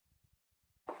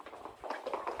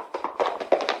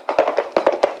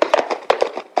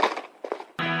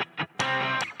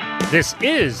This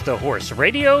is the Horse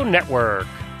Radio Network.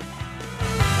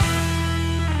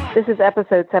 This is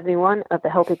episode 71 of the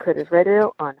Healthy Critters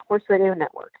Radio on Horse Radio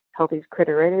Network. Healthy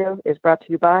Critter Radio is brought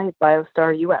to you by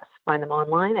BioStar US. Find them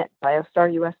online at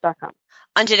biostarus.com.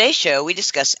 On today's show, we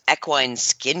discuss equine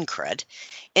skin crud.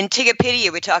 In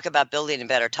Tigapedia, we talk about building a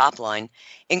better top line.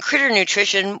 In Critter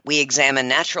Nutrition, we examine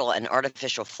natural and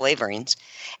artificial flavorings.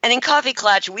 And in Coffee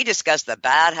Klatch, we discuss the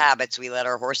bad habits we let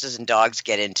our horses and dogs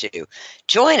get into.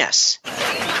 Join us.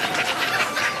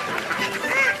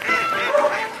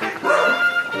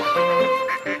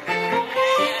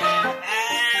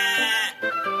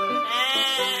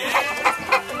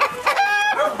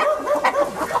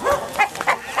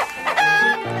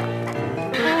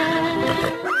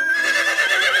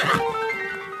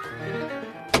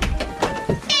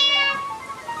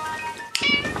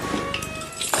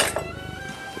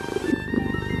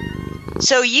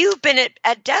 So you've been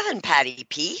at Devon, Patty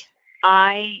P.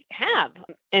 I have.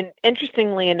 And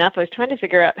interestingly enough, I was trying to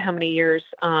figure out how many years.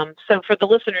 So for the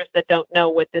listeners that don't know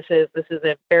what this is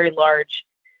a very large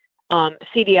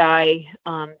CDI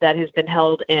that has been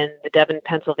held in the Devon,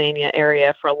 Pennsylvania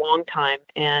area for a long time.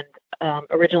 And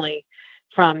originally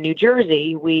from New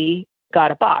Jersey, we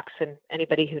got a box. And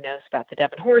anybody who knows about the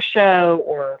Devon Horse Show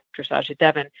or Dressage at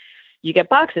Devon, you get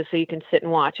boxes so you can sit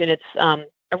and watch. And it's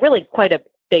a really quite a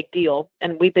big deal.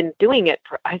 And we've been doing it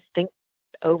for, I think,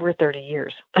 over 30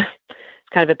 years. It's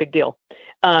kind of a big deal.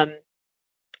 And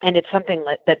it's something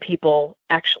that people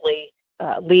actually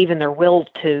leave in their will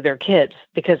to their kids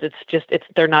because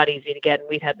they're not easy to get. And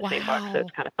we've had the same box, so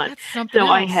it's kind of fun.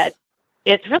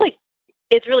 It's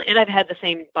really, and I've had the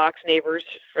same box neighbors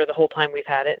for the whole time we've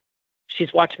had it.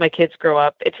 She's watched my kids grow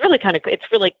up. It's really kind of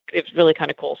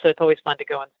cool. So it's always fun to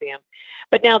go and see them.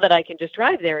 But now that I can just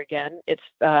drive there again, it's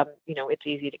it's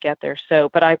easy to get there. So,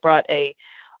 but I brought a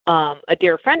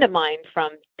dear friend of mine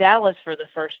from Dallas for the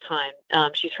first time.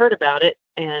 She's heard about it,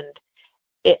 and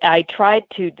I tried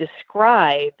to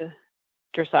describe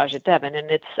Dressage at Devon, and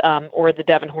it's or the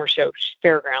Devon Horse Show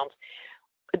Fairgrounds.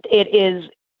 It is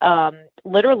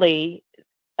literally.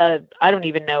 I don't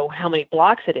even know how many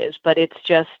blocks it is, but it's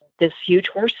just this huge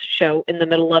horse show in the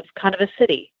middle of kind of a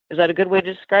city. Is that a good way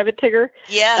to describe it, Tigger?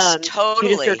 Yes,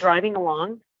 totally. You just are driving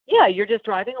along. Yeah, you're just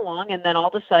driving along, and then all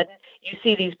of a sudden you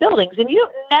see these buildings, and you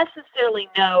don't necessarily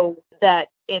know that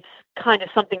it's kind of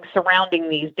something surrounding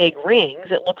these big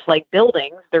rings. It looks like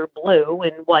buildings. They're blue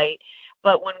and white.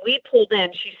 But when we pulled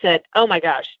in, she said, "Oh my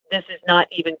gosh, this is not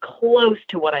even close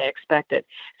to what I expected."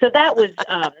 So that was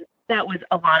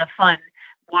a lot of fun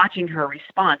watching her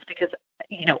response because,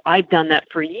 I've done that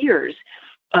for years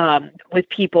with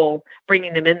people,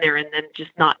 bringing them in there and then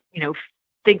just not,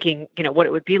 thinking, what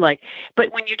it would be like.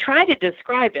 But when you try to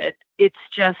describe it, it's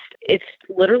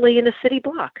literally in a city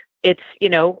block. It's,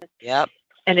 Yep.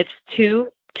 And it's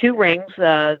two rings,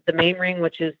 the main ring,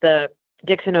 which is the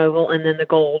Dixon Oval, and then the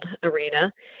Gold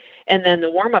Arena. And then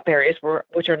the warm-up areas,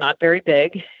 which are not very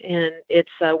big. And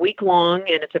it's a week long,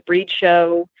 and it's a breed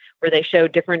show where they show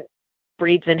different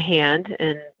breeds in hand,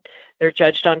 and they're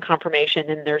judged on conformation.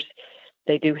 And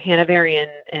they do Hanoverian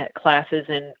classes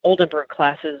and Oldenburg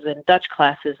classes and Dutch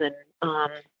classes, and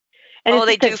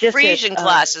they do Frisian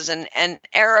classes and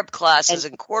Arab classes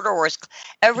and quarter horse.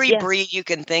 Every breed you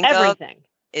can think of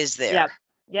is there.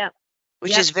 Yeah.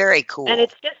 Which is very cool. And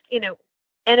it's just,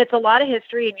 and it's a lot of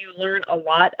history, and you learn a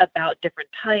lot about different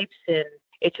types, and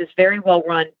it's just very well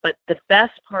run. But the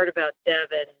best part about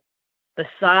Devon,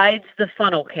 besides the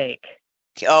funnel cake,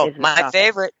 my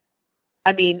favorite.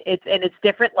 I mean, it's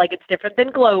different. Like, it's different than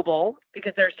Global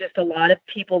because there's just a lot of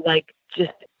people, like,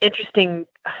 just interesting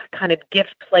kind of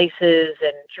gift places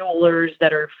and jewelers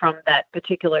that are from that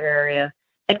particular area.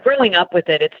 And growing up with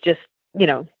it, it's just,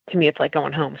 to me, it's like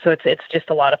going home. So it's just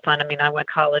a lot of fun. I mean, I went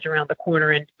to college around the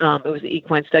corner, and it was the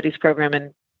Equine Studies program,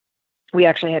 and we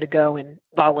actually had to go and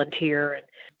volunteer. And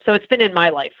so it's been in my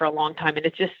life for a long time, and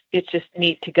it's just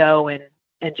neat to go and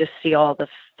just see all the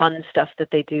fun stuff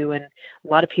that they do. And a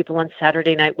lot of people on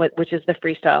Saturday night, which is the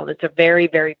freestyle. It's a very,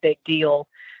 very big deal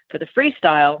for the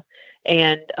freestyle.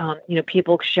 And,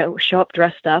 people show up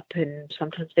dressed up, and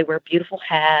sometimes they wear beautiful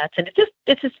hats, and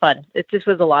it's just fun. It just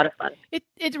was a lot of fun.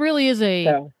 It really is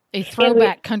a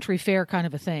throwback country fair kind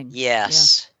of a thing.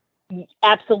 Yes. Yeah.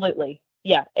 Absolutely.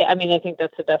 Yeah. I mean, I think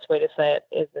that's the best way to say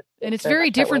it. And it's very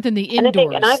different than the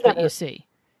indoors that you see.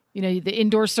 The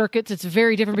indoor circuits, it's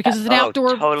very different because it's an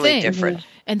outdoor totally thing. Different.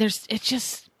 And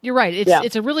you're right.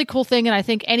 It's a really cool thing. And I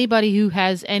think anybody who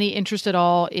has any interest at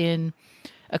all in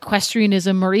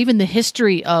equestrianism or even the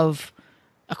history of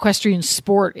equestrian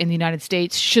sport in the United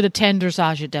States should attend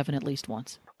Dressage at Devon at least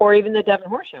once. Or even the Devon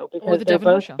Horse Show, because they're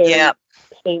both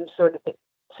same sort of thing.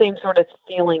 same sort of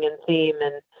feeling and theme,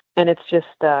 and it's just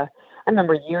I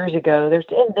remember years ago. There's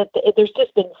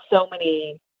just been so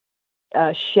many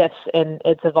shifts, and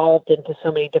it's evolved into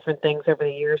so many different things over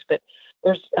the years. But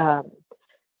there's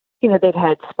they've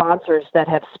had sponsors that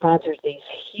have sponsored these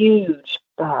huge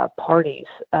parties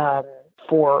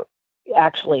for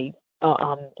actually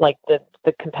like the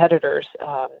competitors.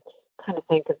 Kind of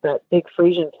think of the big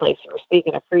Frisian place. You were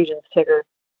speaking of Frisian's, Tigger,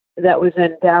 that was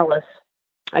in Dallas.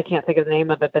 I can't think of the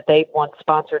name of it, but they once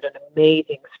sponsored an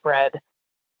amazing spread.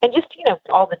 And just,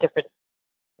 all the different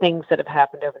things that have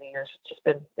happened over the years.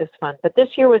 It's fun. But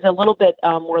this year was a little bit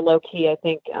more low key. I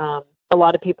think a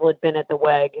lot of people had been at the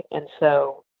WEG, and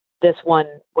so this one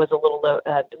was a little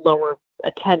lower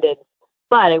attended.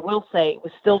 But I will say it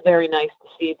was still very nice to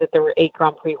see that there were 8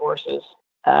 Grand Prix horses.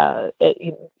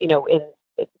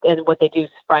 And what they do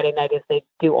Friday night is they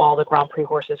do all the Grand Prix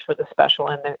horses for the special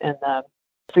and the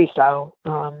freestyle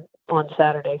on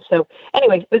Saturday. So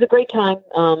anyway, it was a great time.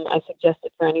 I suggest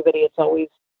it for anybody. It's always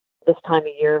this time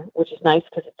of year, which is nice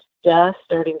because it's just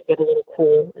starting to get a little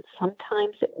cool. And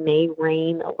sometimes it may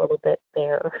rain a little bit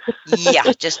there.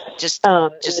 Yeah, just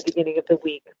in the beginning of the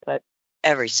week, but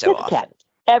every so often.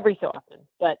 Every so often,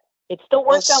 but it's still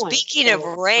worth going. Speaking of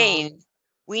rain,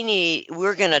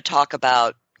 we're going to talk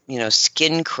about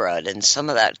skin crud, and some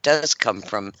of that does come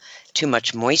from too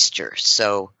much moisture.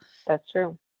 So that's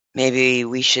true. Maybe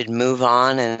we should move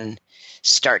on and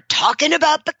start talking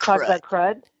about the crud. Talk about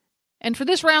crud. And for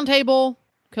this roundtable,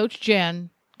 Coach Jen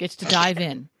gets to dive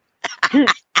in.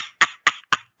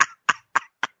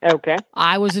 Okay.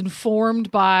 I was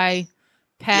informed by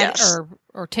Pat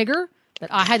or Tigger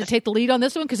that I had to take the lead on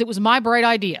this one because it was my bright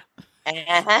idea.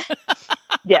 Uh-huh.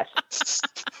 Yes.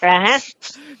 Uh-huh.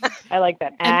 I like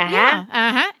that.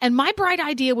 And my bright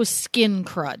idea was skin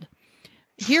crud.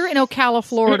 Here in Ocala,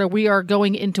 Florida, we are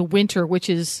going into winter, which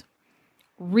is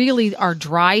really our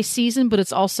dry season, but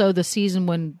it's also the season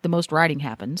when the most riding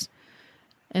happens.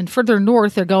 And further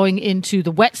north, they're going into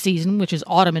the wet season, which is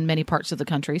autumn in many parts of the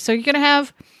country. So you're going to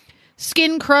have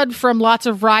skin crud from lots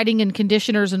of riding and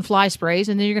conditioners and fly sprays,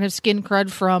 and then you're going to have skin crud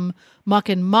from muck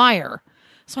and mire.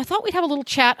 So I thought we'd have a little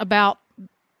chat about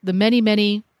the many,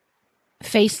 many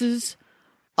faces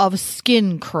of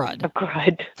skin crud. Of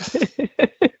crud.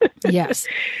 Yes.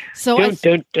 So I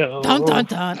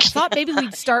thought maybe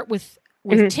we'd start with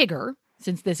Tigger,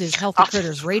 since this is Healthy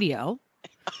Critters Radio.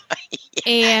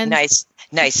 And nice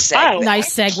segue.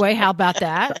 Nice segue. How about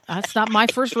that? That's not my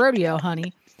first rodeo,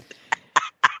 honey.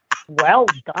 Well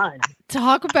done.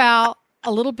 Talk about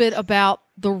a little bit about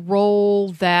the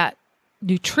role that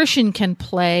nutrition can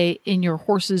play in your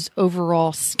horse's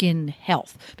overall skin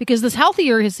health. Because the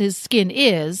healthier his skin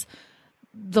is,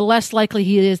 the less likely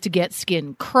he is to get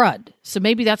skin crud. So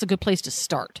maybe that's a good place to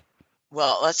start.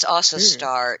 Well, let's also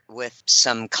start with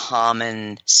some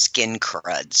common skin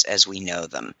cruds as we know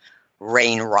them.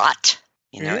 Rain rot.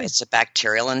 It's a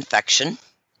bacterial infection.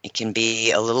 It can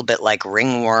be a little bit like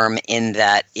ringworm in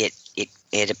that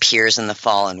it appears in the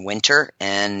fall and winter,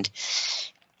 and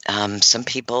some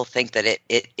people think that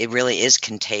it really is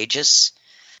contagious,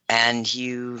 and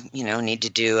you need to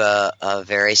do a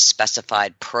very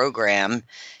specified program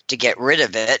to get rid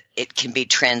of it. It can be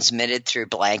transmitted through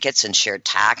blankets and shared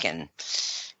tack and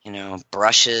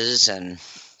brushes, and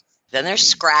then there's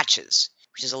scratches,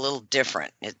 which is a little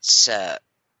different. It's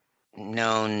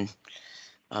known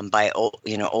by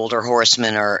older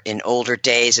horsemen, or in older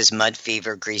days, as mud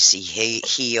fever, greasy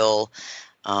heel.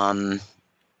 When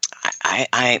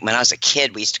I was a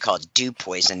kid, we used to call it dew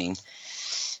poisoning.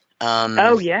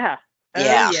 Oh yeah.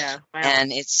 Wow.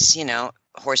 And it's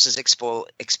horses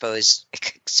exposed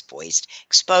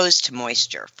to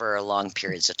moisture for long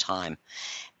periods of time.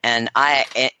 And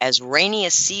as rainy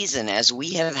a season as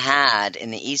we have had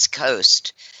in the East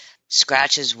Coast,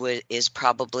 scratches is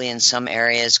probably in some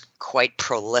areas quite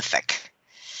prolific.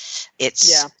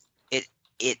 It's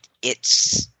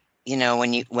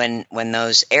when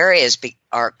those areas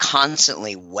are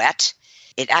constantly wet,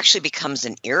 it actually becomes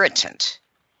an irritant,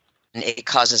 and it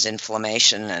causes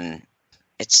inflammation, and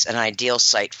it's an ideal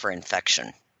site for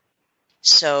infection.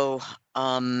 So,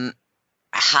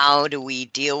 how do we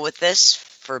deal with this?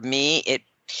 For me,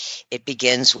 it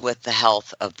begins with the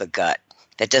health of the gut.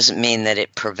 That doesn't mean that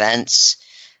it prevents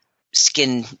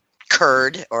skin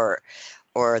curd or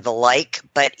the like,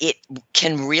 but it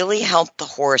can really help the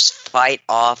horse fight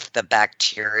off the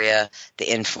bacteria,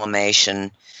 the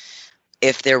inflammation,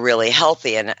 if they're really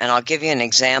healthy. And I'll give you an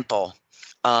example.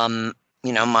 My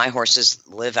horses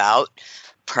live out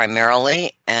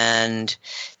primarily, and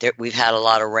we've had a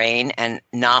lot of rain, and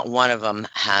not one of them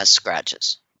has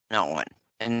scratches. Not one.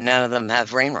 And none of them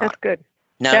have rain rot. That's good.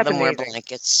 None of them wear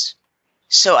blankets.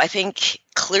 So I think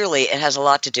clearly it has a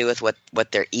lot to do with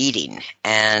what they're eating.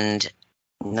 And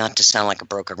not to sound like a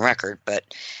broken record, but,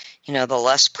 the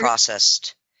less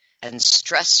processed and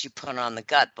stress you put on the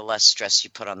gut, the less stress you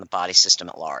put on the body system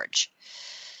at large.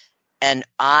 And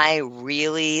I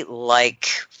really like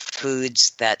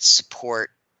foods that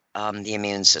support the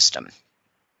immune system.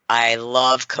 I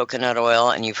love coconut oil,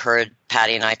 and you've heard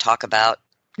Patty and I talk about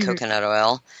coconut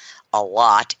oil a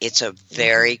lot. It's a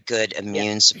very good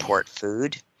immune support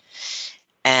food.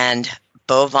 And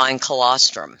bovine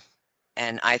colostrum.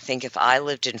 And I think if I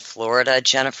lived in Florida,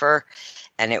 Jennifer,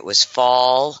 and it was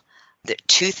fall, the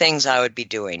two things I would be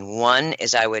doing. One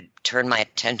is I would turn my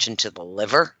attention to the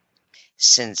liver,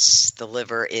 since the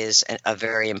liver is a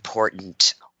very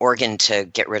important organ to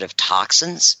get rid of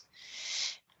toxins.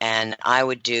 And I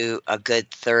would do a good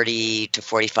 30 to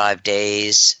 45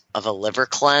 days of a liver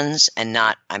cleanse, and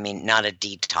not a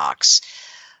detox,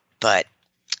 but,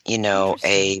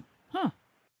 because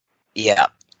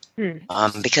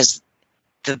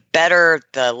the better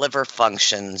the liver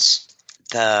functions,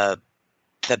 the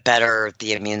better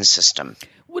the immune system.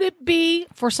 Would it be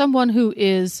for someone who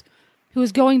is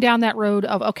going down that road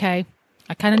of, okay,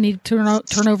 I kind of need to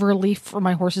turn over a leaf for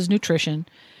my horse's nutrition,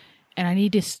 and I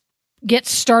need to get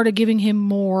started giving him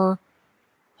more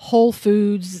whole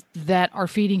foods that are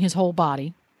feeding his whole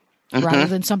body, rather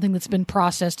than something that's been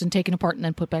processed and taken apart and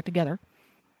then put back together?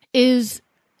 Is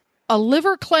a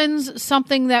liver cleanse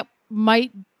something that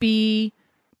might be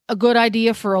a good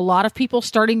idea for a lot of people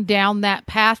starting down that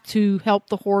path to help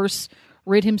the horse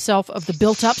rid himself of the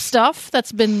built-up stuff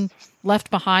that's been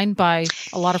left behind by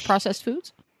a lot of processed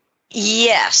foods?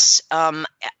 Yes,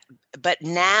 but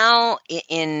now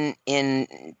in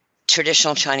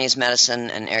traditional Chinese medicine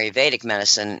and Ayurvedic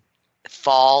medicine,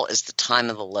 fall is the time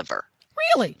of the liver.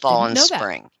 Really? Fall and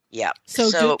spring. That. Yeah.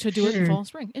 So to do it in fall and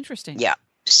spring. Interesting. Yeah.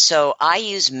 So I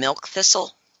use milk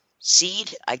thistle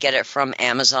seed. I get it from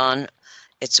Amazon.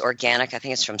 It's organic. I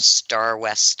think it's from Star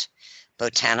West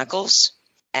Botanicals.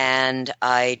 And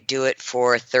I do it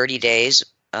for 30 days,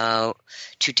 2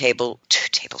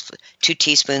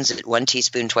 teaspoons, 1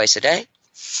 teaspoon twice a day.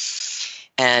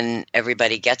 And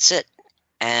everybody gets it.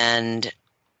 And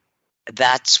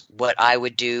that's what I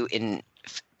would do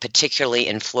particularly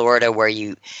in Florida, where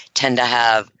you tend to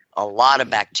have a lot of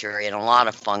bacteria and a lot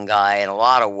of fungi and a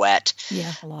lot of wet.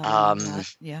 Yeah, a lot of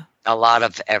that. Yeah. A lot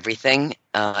of everything,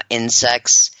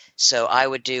 insects. So I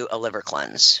would do a liver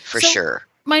cleanse for sure.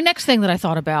 My next thing that I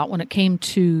thought about when it came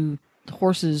to the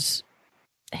horse's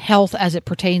health as it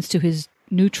pertains to his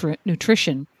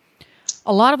nutrition,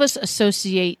 a lot of us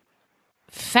associate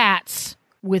fats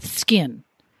with skin.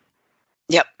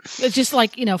 Yep. It's just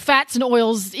like, fats and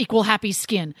oils equal happy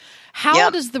skin. How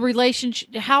does the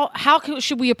relationship, how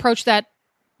should we approach that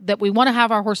we want to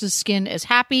have our horse's skin as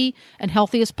happy and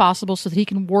healthy as possible so that he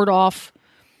can ward off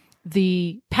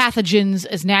the pathogens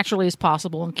as naturally as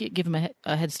possible and give him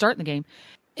a head start in the game?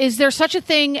 Is there such a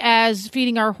thing as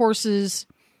feeding our horses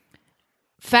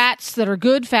fats that are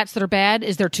good, fats that are bad?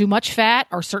 Is there too much fat?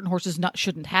 Or certain horses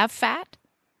shouldn't have fat?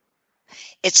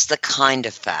 It's the kind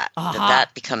of fat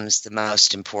that becomes the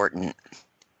most important.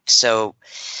 So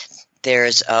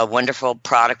there's a wonderful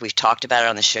product. We've talked about it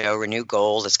on the show, Renew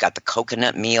Gold. It's got the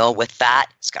coconut meal with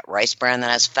fat. It's got rice bran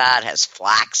that has fat, has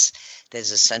flax.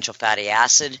 There's essential fatty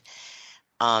acid.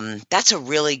 That's a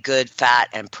really good fat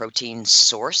and protein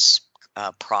source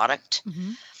product.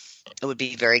 Mm-hmm. It would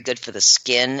be very good for the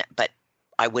skin, but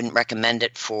I wouldn't recommend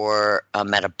it for a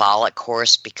metabolic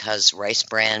horse because rice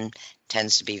bran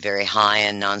tends to be very high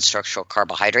in non-structural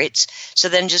carbohydrates. So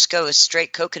then just go a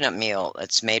straight coconut meal.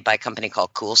 It's made by a company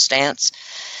called Cool Stance,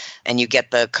 and you get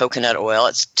the coconut oil.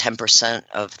 It's 10%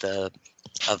 of the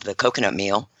coconut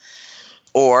meal.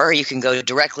 Or you can go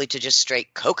directly to just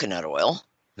straight coconut oil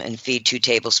and feed 2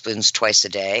 tablespoons twice a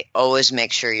day. Always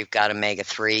make sure you've got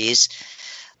omega-3s.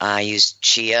 I use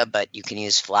chia, but you can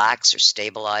use flax or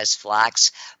stabilized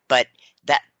flax. But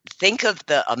think of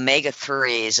the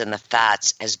omega-3s and the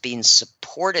fats as being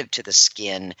supportive to the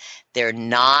skin. They're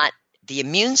not – the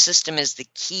immune system is the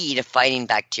key to fighting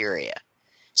bacteria.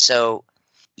 So,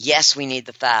 yes, we need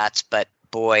the fats, but,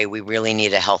 boy, we really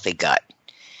need a healthy gut.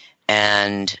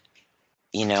 And,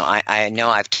 I know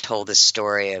I've told this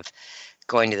story of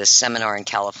going to this seminar in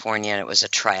California, and it was a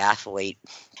triathlete.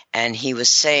 And he was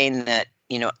saying that,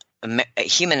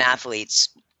 human athletes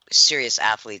 – serious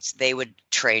athletes, they would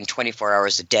train 24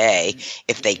 hours a day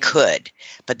if they could,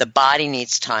 but the body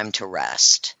needs time to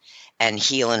rest and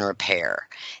heal and repair.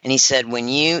 And he said, when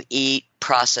you eat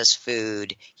processed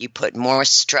food, you put more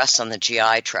stress on the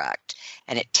GI tract,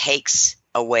 and it takes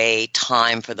away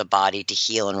time for the body to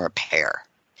heal and repair.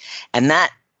 And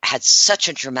that had such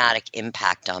a dramatic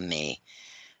impact on me,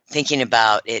 thinking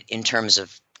about it in terms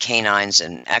of canines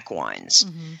and equines.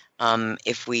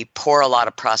 If we pour a lot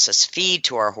of processed feed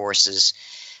to our horses,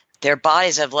 their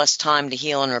bodies have less time to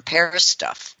heal and repair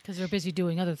stuff. Because they're busy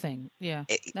doing other things. Yeah.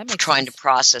 That makes trying sense. to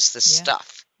process the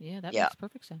stuff. Yeah, that makes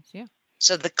perfect sense. Yeah.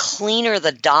 So the cleaner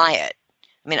the diet,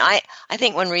 I mean, I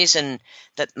think one reason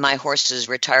that my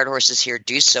retired horses here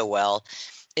do so well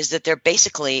is that they're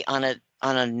basically on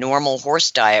a normal horse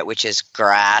diet, which is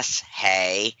grass,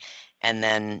 hay, and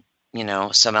then,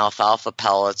 some alfalfa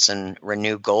pellets and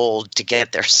Renew Gold to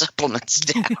get their supplements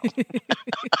down.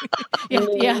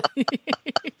 yeah.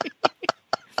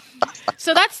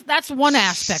 So that's one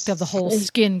aspect of the whole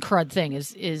skin crud thing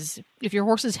is if your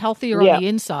horse is healthier on the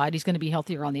inside, he's going to be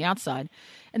healthier on the outside.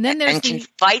 And then there's can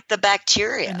fight the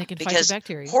bacteria. And they can fight the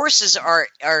bacteria. Horses are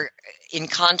in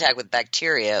contact with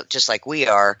bacteria just like we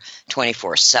are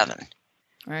 24/7.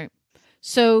 Right.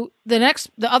 So the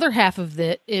other half of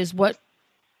it is what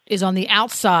is on the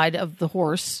outside of the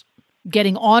horse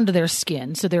getting onto their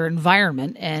skin, so their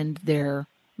environment and their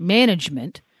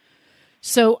management.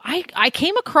 So I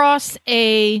came across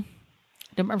I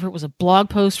don't remember if it was a blog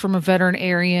post from a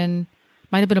veterinarian,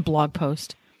 might have been a blog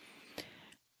post.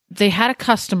 They had a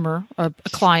customer, a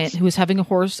client who was having a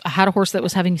horse that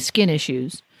was having skin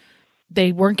issues.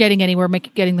 They weren't getting anywhere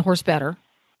getting the horse better.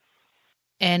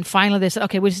 And finally they said,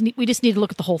 okay, we just need to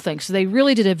look at the whole thing. So they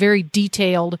really did a very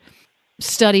detailed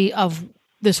study of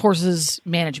this horse's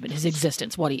management, his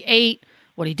existence, what he ate,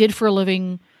 what he did for a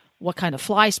living, what kind of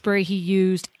fly spray he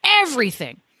used,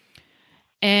 everything.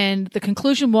 And the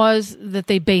conclusion was that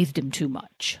they bathed him too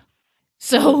much.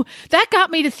 So that got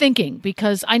me to thinking,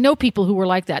 because I know people who were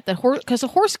like that because a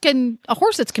horse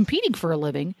that's competing for a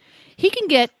living, he can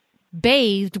get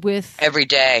bathed with every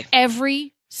day,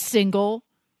 every single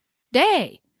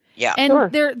day. Yeah.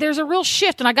 And there's a real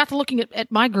shift. And I got to looking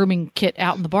at my grooming kit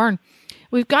out in the barn.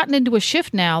 We've gotten into a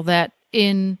shift now that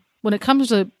when it comes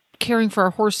to caring for our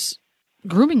horse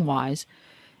grooming wise,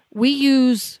 we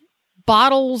use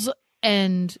bottles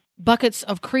and buckets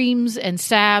of creams and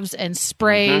salves and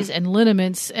sprays and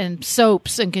liniments and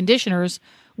soaps and conditioners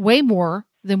way more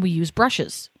than we use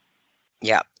brushes.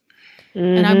 Yeah.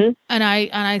 And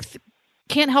I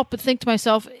can't help but think to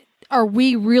myself, are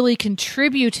we really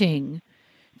contributing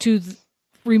to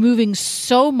removing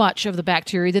so much of the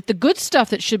bacteria that the good stuff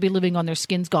that should be living on their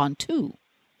skin's gone too?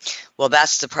 Well,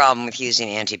 that's the problem with using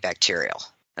antibacterial.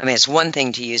 I mean, it's one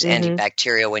thing to use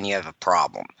antibacterial when you have a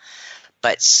problem,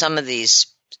 but some of these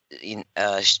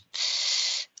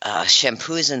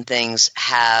shampoos and things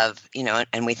have,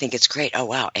 and we think it's great. Oh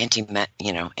wow,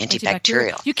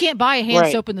 antibacterial. You can't buy a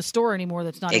hand soap in the store anymore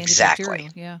that's not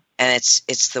antibacterial. Yeah, and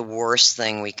it's the worst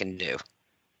thing we can do.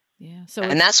 Yeah,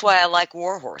 and that's why I like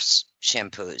Warhorse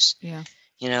shampoos. Yeah.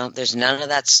 There's none of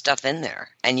that stuff in there,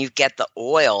 and you get the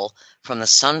oil from the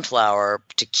sunflower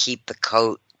to keep the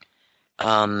coat,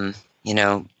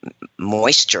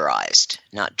 moisturized,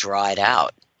 not dried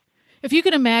out. If you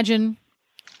can imagine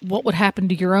what would happen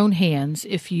to your own hands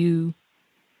if you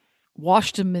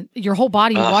washed them, your whole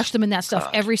body, washed them in that stuff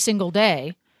every single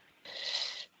day.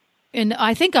 And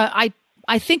I think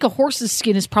I think a horse's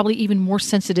skin is probably even more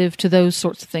sensitive to those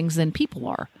sorts of things than people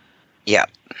are. Yeah.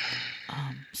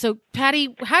 So,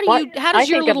 Patty, how does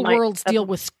your little world deal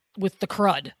with the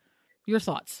crud? Your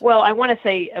thoughts? Well, I want to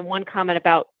say one comment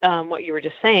about what you were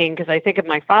just saying, because I think of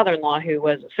my father-in-law, who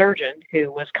was a surgeon,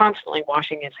 who was constantly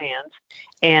washing his hands,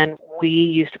 and we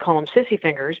used to call them sissy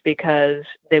fingers because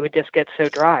they would just get so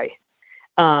dry.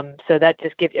 So that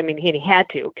just gives. I mean, he had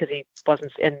to, because he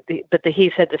wasn't.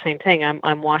 He said the same thing.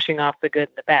 I'm washing off the good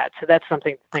and the bad. So that's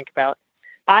something to think about.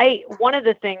 One of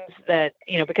the things that,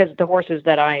 because the horses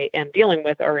that I am dealing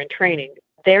with are in training,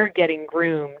 they're getting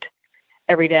groomed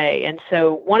every day. And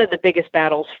so one of the biggest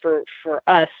battles for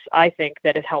us, I think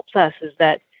that it helps us, is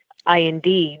that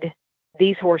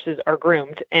these horses are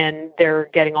groomed and they're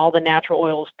getting all the natural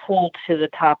oils pulled to the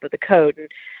top of the coat. And,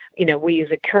 we use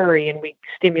a curry and we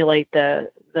stimulate the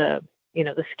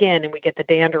skin and we get the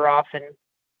dander off. And,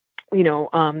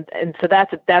 and so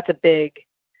that's a big,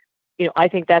 I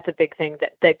think that's a big thing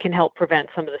that can help prevent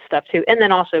some of the stuff too. And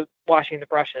then also washing the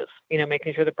brushes,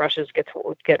 making sure the brushes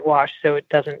get washed so it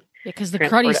doesn't. Yeah, because the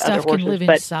cruddy stuff can live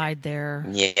inside there.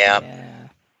 Yeah.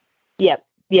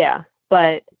 Yeah.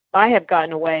 But I have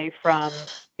gotten away from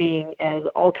being as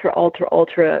ultra,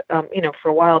 for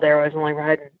a while there I was only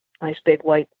riding nice big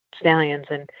white stallions,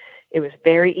 and it was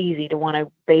very easy to want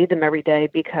to bathe them every day,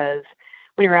 because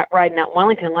when you're out riding out in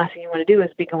Wellington, the last thing you want to do is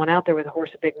be going out there with a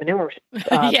horse with big manure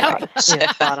spot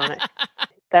on it.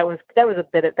 that was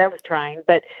trying,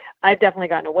 but I've definitely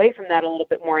gotten away from that a little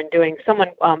bit more in doing.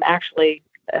 Someone actually,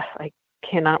 I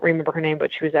cannot remember her name,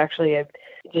 but she was actually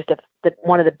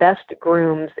one of the best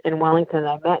grooms in Wellington that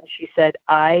I met. And she said,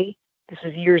 this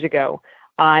was years ago,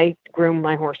 I groom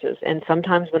my horses. And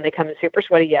sometimes when they come in super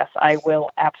sweaty, yes, I'll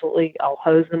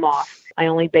hose them off. I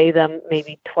only bathe them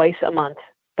maybe twice a month,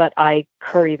 but I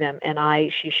curry them.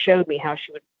 And she showed me how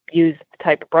she would use the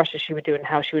type of brushes she would do and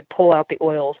how she would pull out the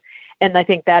oils. And I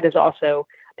think that is also,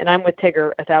 and I'm with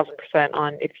Tigger 1,000%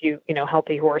 on if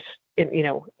healthy horse,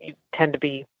 you tend to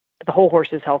be, the whole horse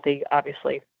is healthy,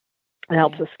 obviously. It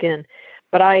helps the skin.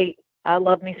 But I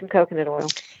love me some coconut oil.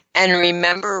 And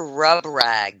remember rub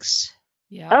rags.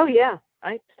 Yeah. Oh, yeah.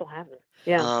 I still have them.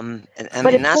 Yeah. I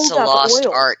mean, that's a lost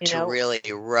art to really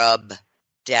rub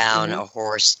down a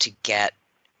horse to get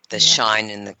the shine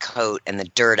in the coat and the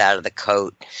dirt out of the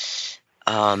coat.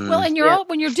 Well, and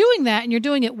when you're doing that and you're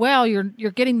doing it well, you're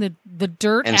getting the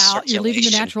dirt out, you're leaving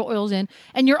the natural oils in,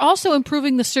 and you're also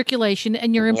improving the circulation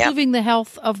and you're improving the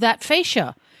health of that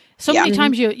fascia. So many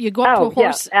times you go up to a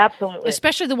horse, absolutely,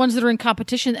 especially the ones that are in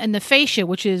competition, and the fascia,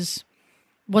 which is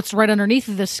what's right underneath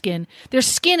of the skin, their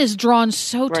skin is drawn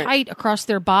so tight across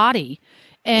their body,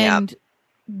 and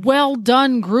well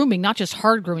done grooming, not just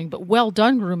hard grooming, but well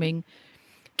done grooming,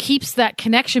 keeps that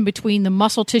connection between the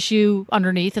muscle tissue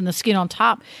underneath and the skin on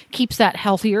top, keeps that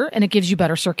healthier, and it gives you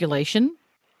better circulation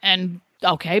and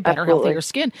better, healthier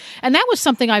skin. And that was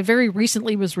something I very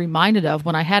recently was reminded of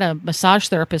when I had a massage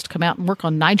therapist come out and work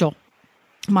on Nigel,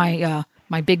 my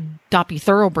big doppy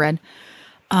thoroughbred.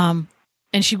 And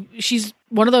she's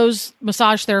one of those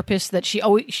massage therapists that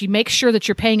she makes sure that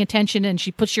you're paying attention, and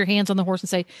she puts your hands on the horse and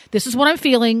say, "This is what I'm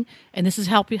feeling, and this is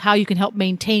how you can help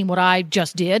maintain what I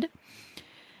just did."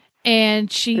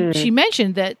 And she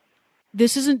mentioned that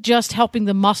this isn't just helping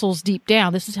the muscles deep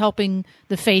down. This is helping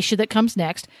the fascia that comes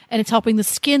next, and it's helping the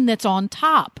skin that's on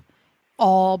top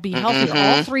all be healthier.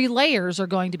 All three layers are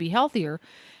going to be healthier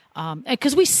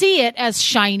because we see it as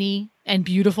shiny and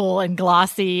beautiful and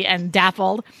glossy and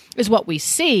dappled is what we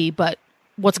see, but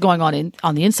what's going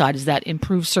on the inside is that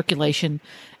improved circulation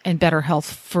and better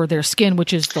health for their skin,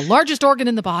 which is the largest organ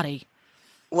in the body.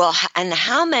 Well, and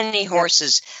how many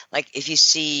horses, like if you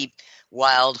see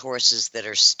wild horses that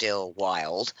are still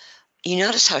wild, you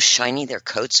notice how shiny their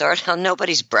coats are, how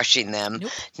nobody's brushing them,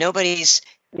 nobody's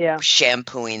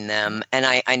shampooing them. And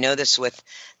I know this with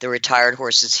the retired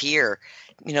horses here,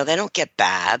 they don't get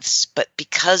baths, but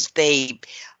because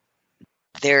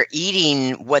they're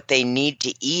eating what they need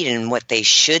to eat and what they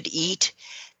should eat,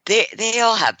 they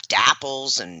all have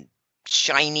dapples and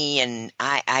shiny, and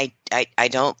I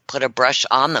don't put a brush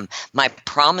on them. My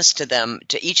promise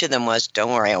to each of them was,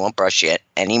 "Don't worry, I won't brush you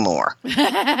anymore."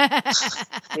 Yeah.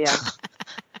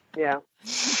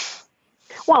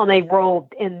 Well, and they roll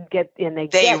and get dirty,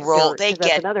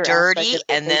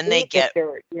 and then they get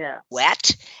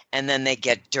wet, and then they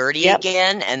get dirty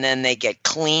again, and then they get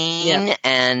clean,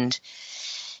 and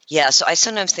so I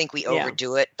sometimes think we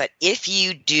overdo it. But if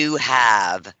you do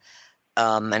have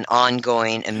an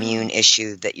ongoing immune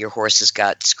issue that your horse has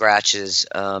got scratches,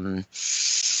 or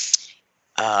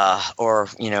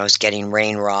is getting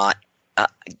rain rot,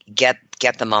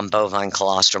 get them on bovine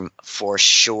colostrum for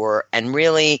sure, and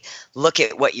really look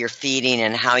at what you're feeding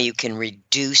and how you can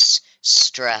reduce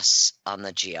stress on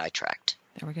the GI tract.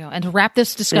 There we go. And to wrap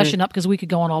this discussion up, because we could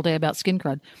go on all day about skin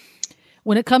crud,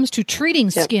 when it comes to treating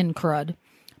skin crud,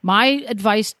 my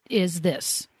advice is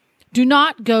this: do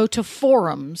not go to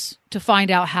forums to find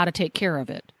out how to take care of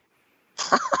it.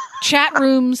 Chat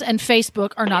rooms and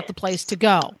Facebook are not the place to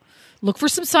go. Look for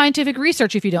some scientific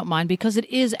research if you don't mind, because it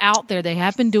is out there. They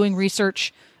have been doing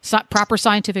research, proper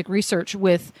scientific research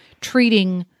with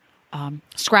treating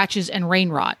scratches and rain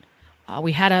rot.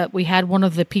 We had one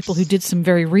of the people who did some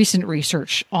very recent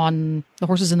research on the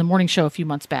Horses in the Morning show a few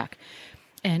months back,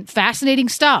 and fascinating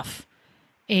stuff.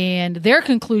 And their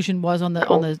conclusion was on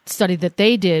the study that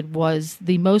they did was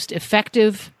the most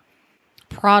effective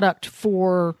product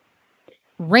for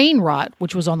rain rot,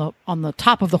 which was on the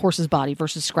top of the horse's body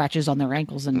versus scratches on their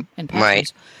ankles and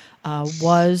pads,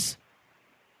 was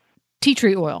tea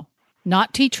tree oil.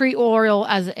 Not tea tree oil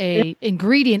as a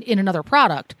ingredient in another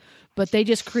product, but they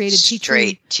just created tea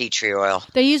tree oil.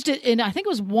 They used it in, I think it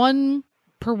was 1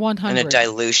 per 100. In a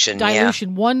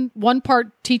dilution. One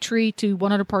part tea tree to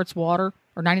 100 parts water,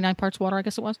 or 99 parts water, I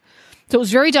guess it was. So it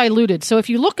was very diluted. So if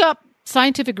you look up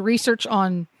scientific research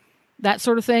on that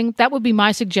sort of thing, that would be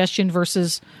my suggestion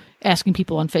versus asking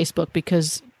people on Facebook,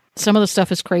 because some of the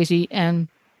stuff is crazy. And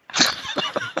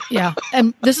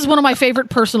and this is one of my favorite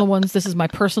personal ones. This is my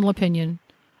personal opinion.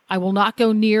 I will not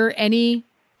go near any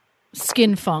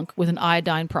Skin Funk with an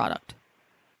iodine product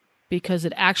because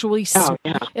it actually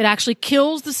it actually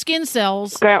kills the skin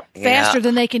cells faster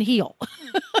than they can heal.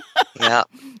 Yeah.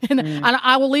 And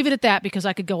I will leave it at that because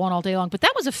I could go on all day long. But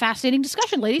that was a fascinating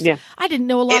discussion, ladies. Yeah. I didn't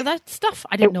know a lot of that stuff.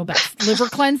 I didn't know about liver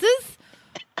cleanses.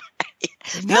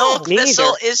 Milk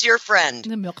thistle is your friend.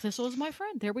 The milk thistle is my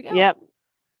friend. There we go. Yep.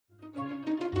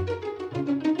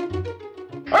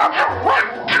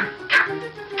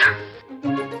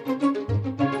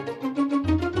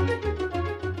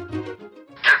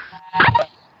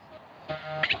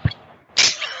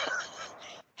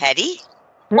 Hetty?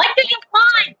 What do you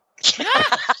want?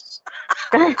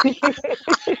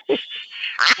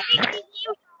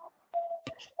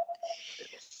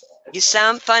 You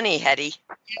sound funny, Hetty.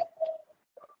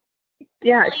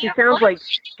 Yeah, she sounds like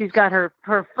she's got her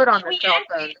foot on the cell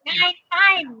phone.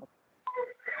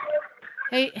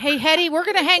 Hey, Hetty, we're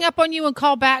going to hang up on you and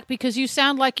call back because you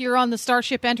sound like you're on the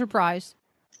Starship Enterprise.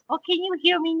 Oh, can you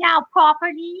hear me now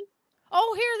properly?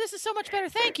 Oh, here, this is so much better.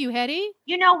 Thank you, Hetty.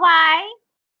 You know why?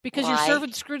 Because your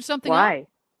servant screwed something up?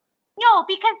 No,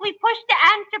 because we pushed the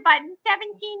answer button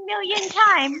 17 million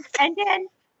times, and then it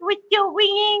was still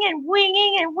ringing and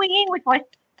ringing and ringing, which was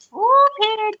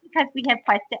stupid because we had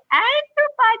pressed the answer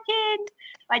button.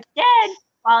 But then,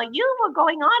 while you were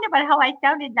going on about how I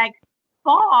sounded like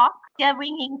Spock, the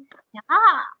ringing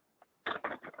stopped.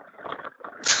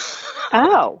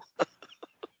 Oh.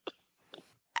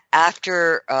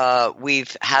 After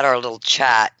we've had our little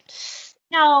chat.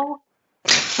 No.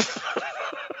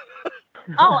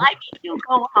 I need to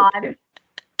go on.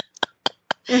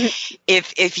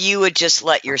 If you would just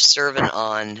let your servant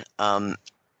on,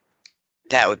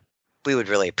 we would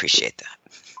really appreciate that.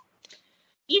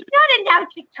 She's not allowed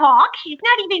to talk. She's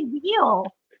not even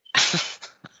real.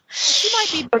 She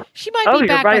might be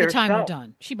back by the time we're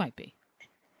done. She might be.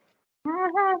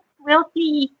 We'll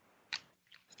see.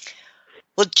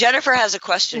 Well, Jennifer has a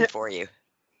question for you.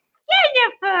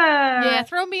 Jennifer! Yeah,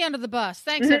 throw me under the bus.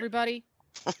 Thanks, everybody.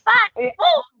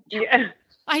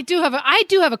 I do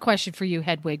have a question for you,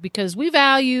 Hedwig, because we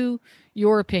value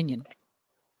your opinion.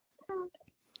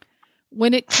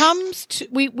 When it comes to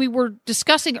we were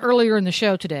discussing earlier in the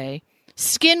show today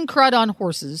skin crud on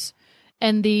horses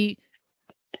and the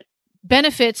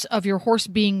benefits of your horse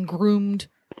being groomed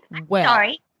well.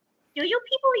 Sorry. Do you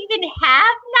people even have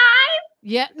knives?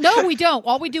 Yeah, no, we don't.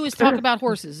 All we do is talk about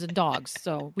horses and dogs,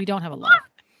 so we don't have a lot.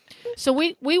 So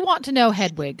we want to know,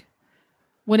 Hedwig,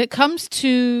 when it comes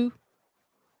to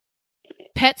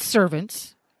pet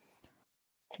servants,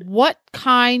 what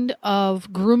kind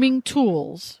of grooming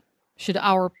tools should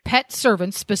our pet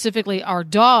servants, specifically our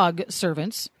dog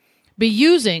servants, be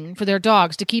using for their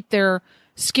dogs to keep their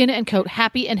skin and coat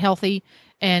happy and healthy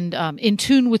and in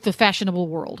tune with the fashionable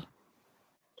world?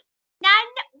 None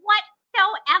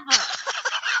whatsoever.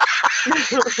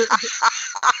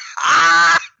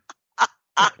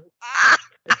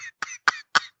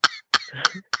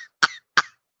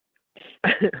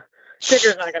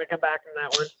 Tigger's not going to come back from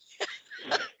that one.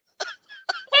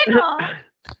 Tigger,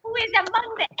 who is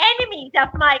among the enemies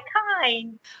of my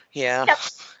kind,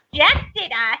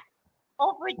 subjected us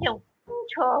over the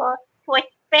winter to a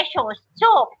special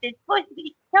soap. It's supposed to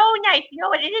be so nice. You know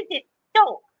what it is? It's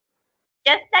soap.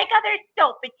 Just like other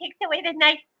soap, it takes away the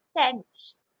nice stench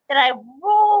that I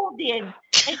rolled in.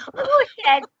 And you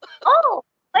said, oh,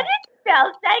 but it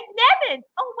smells like lemon.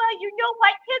 Oh, well, you know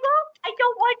what, Tigger? I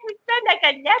don't want to smell like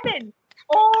a lemon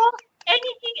or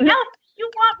anything else you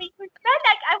want me to smell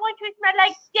like. I want to smell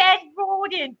like dead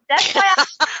rodents. That's why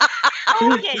I'm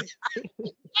rodents.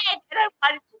 And I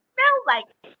wanted to smell like.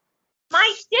 My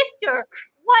sister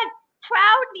once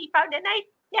proudly found a nice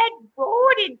dead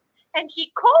rodent, and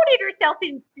she coated herself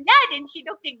in blood, and she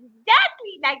looked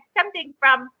exactly like something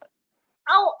from,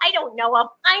 I don't know, a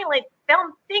pilot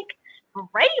film, think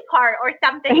Braveheart or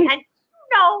something. And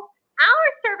our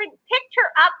servant picked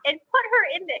her up and put her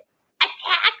in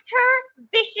attacked her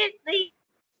viciously,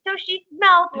 so she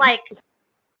smelled like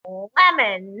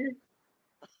lemons.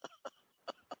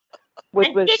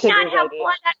 And did not have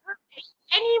blood on her face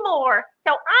anymore.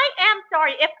 So I am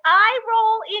sorry. If I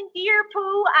roll in deer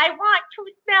poo, I want to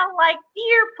smell like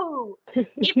deer poo.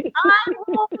 If I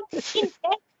roll in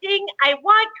dead thing, I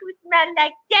want to smell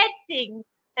like dead things.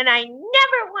 And I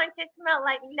never want to smell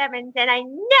like lemons, and I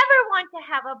never want to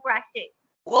have a brushing.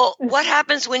 Well, what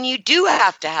happens when you do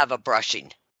have to have a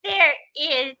brushing? There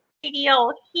is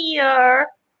video here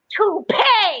to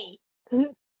pay.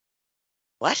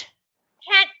 What?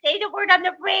 Can't say the word on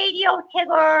the radio,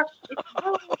 Tigger.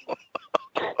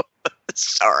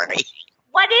 Sorry.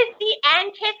 What is the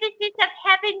antithesis of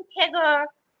heaven, Tigger?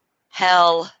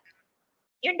 Hell.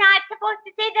 You're not supposed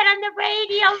to say that on the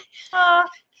radio.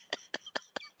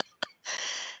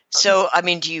 So, I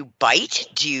mean, do you bite?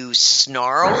 Do you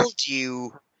snarl? Do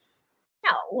you...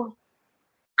 No.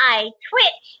 I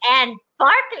twitch and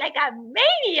bark like a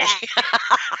maniac.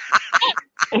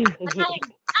 I'm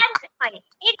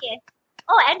idiot.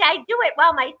 Oh, and I do it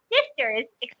while my sister is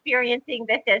experiencing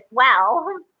this as well.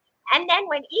 And then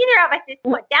when either of us is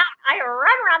put down, I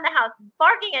run around the house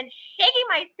barking and shaking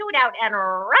my suit out and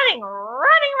running.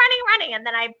 And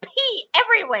then I pee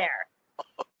everywhere.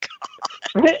 Oh,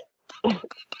 God.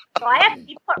 So I have to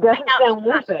be put doesn't sound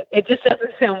worth it. It just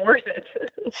doesn't sound worth it.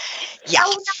 Yeah.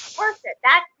 Oh, not worth it.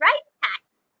 That's right,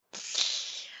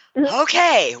 Pat.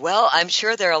 Okay. Well, I'm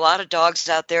sure there are a lot of dogs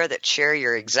out there that share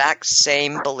your exact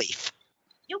same belief.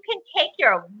 You can take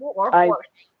your warhorse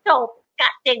so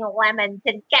disgusting lemons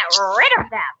and get rid of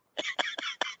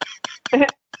them.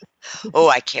 Oh,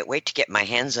 I can't wait to get my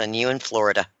hands on you in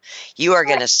Florida. You are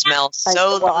going to smell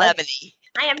so lemony.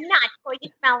 I am not going to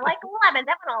smell like lemons.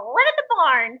 I'm going to live in the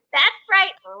barn. That's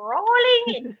right, rolling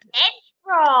in dead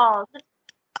straws.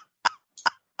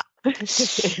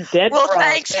 Dead well, straws.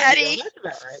 Thanks, Hetty. That's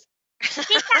about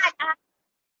right.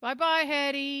 Bye-bye,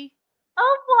 Hetty.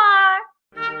 Au revoir.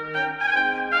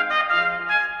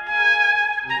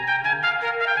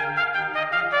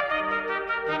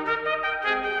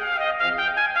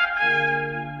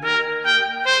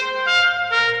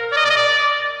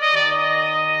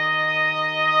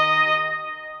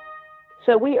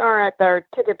 So we are at our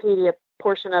Tikipedia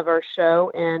portion of our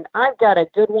show, and I've got a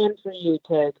good one for you,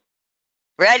 Tig.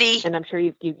 Ready? And I'm sure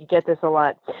you get this a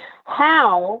lot.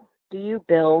 How do you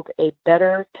build a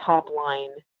better top line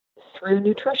through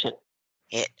nutrition?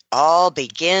 It all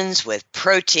begins with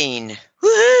protein.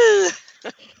 Woohoo!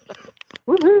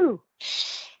 Woohoo!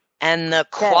 And the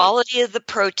quality of the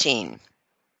protein,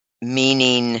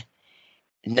 meaning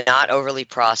not overly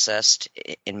processed,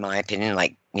 in my opinion,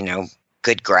 like,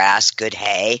 good grass, good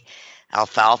hay,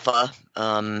 alfalfa,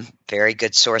 very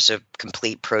good source of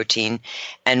complete protein.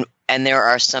 And there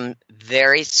are some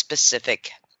very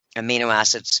specific amino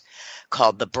acids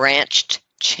called the branched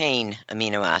chain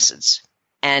amino acids.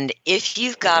 And if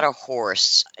you've got a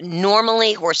horse,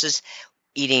 normally horses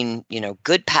eating,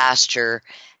 good pasture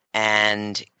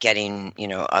and getting,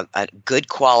 a good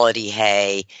quality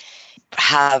hay,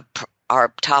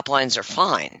 our top lines are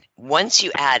fine. Once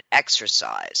you add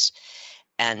exercise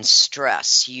and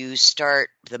stress, you start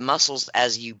the muscles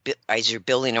as you're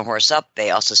building a horse up, they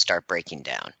also start breaking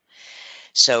down.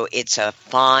 So it's a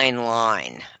fine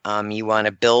line. You want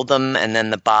to build them, and then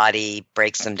the body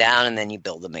breaks them down, and then you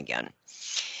build them again.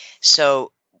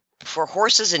 So for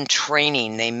horses in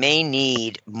training, they may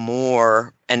need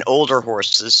more, and older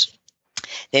horses,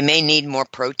 they may need more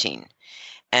protein.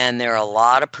 And there are a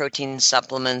lot of protein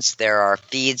supplements. There are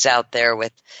feeds out there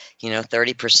with,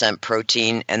 30%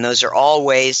 protein. And those are all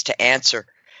ways to answer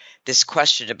this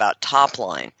question about top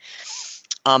line.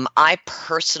 I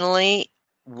personally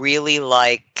really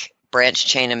like branched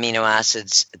chain amino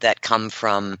acids that come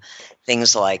from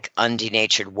things like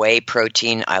undenatured whey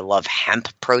protein. I love hemp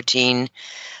protein.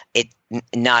 It's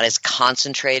not as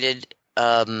concentrated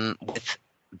with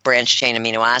branched chain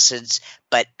amino acids,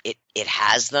 but it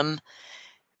has them.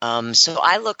 So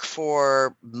I look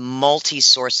for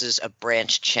multi-sources of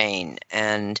branched chain,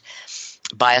 and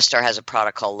BioStar has a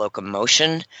product called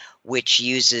Locomotion, which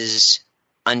uses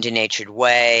undenatured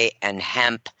whey and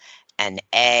hemp and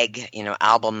egg.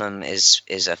 Albumin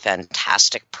is a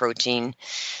fantastic protein.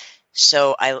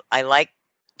 So I like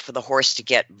for the horse to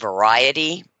get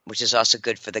variety, which is also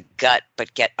good for the gut,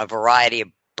 but get a variety of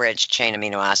branched chain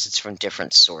amino acids from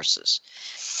different sources.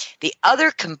 The other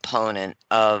component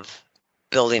of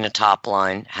building a top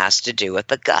line has to do with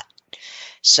the gut.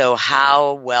 So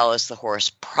how well is the horse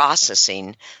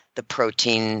processing the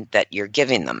protein that you're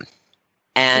giving them?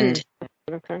 And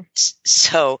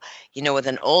so, with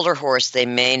an older horse, they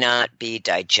may not be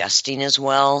digesting as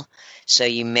well. So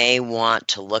you may want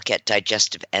to look at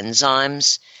digestive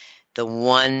enzymes. The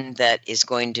one that is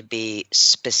going to be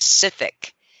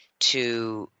specific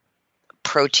to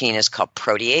protein is called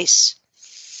protease.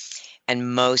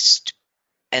 And most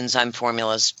enzyme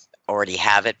formulas already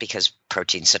have it because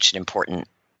protein is such an important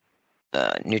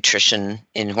nutrition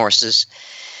in horses.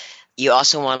 You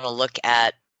also want to look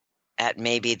at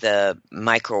maybe the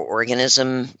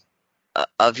microorganism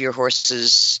of your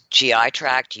horse's GI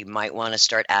tract. You might want to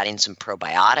start adding some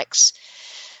probiotics.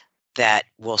 That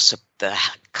will the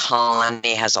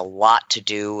colony has a lot to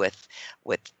do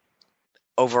with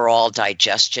overall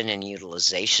digestion and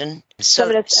utilization. So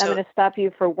I'm going to stop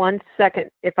you for 1 second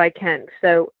if I can.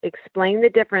 So explain the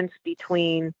difference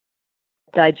between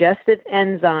digestive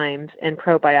enzymes and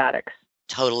probiotics.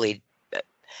 Totally.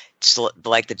 It's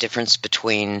like the difference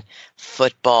between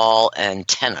football and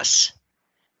tennis.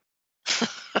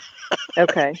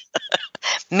 Okay.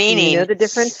 Meaning, you know the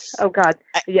difference? Oh God,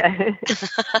 yeah.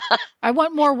 I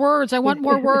want more words.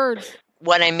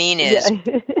 What I mean is,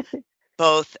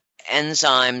 both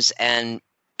enzymes and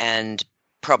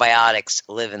probiotics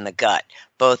live in the gut.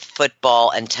 Both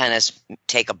football and tennis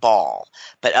take a ball,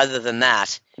 but other than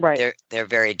that, right. they're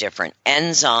very different.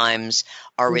 Enzymes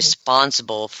are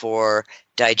responsible for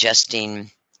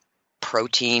digesting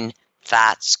protein,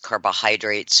 fats,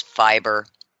 carbohydrates, fiber.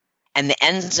 And the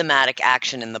enzymatic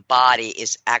action in the body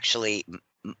is actually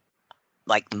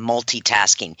like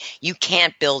multitasking. You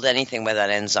can't build anything without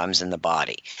enzymes in the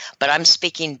body. But I'm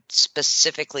speaking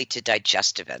specifically to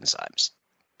digestive enzymes.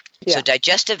 Yeah. So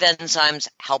digestive enzymes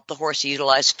help the horse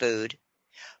utilize food.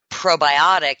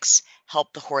 Probiotics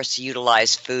help the horse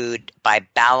utilize food by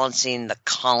balancing the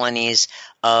colonies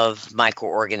of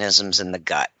microorganisms in the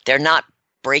gut. They're not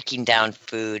breaking down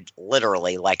food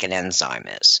literally like an enzyme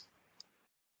is.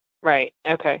 Right.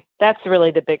 Okay. That's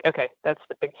really the big. Okay. That's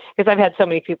the big. Because I've had so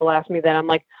many people ask me that. I'm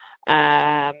like,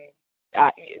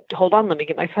 hold on. Let me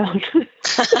get my phone.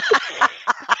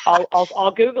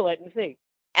 I'll Google it and see.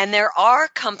 And there are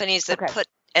companies that put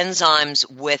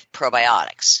enzymes with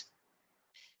probiotics.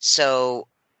 So,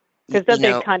 because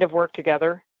they kind of work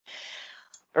together,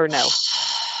 or no?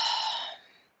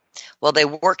 Well, they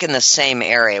work in the same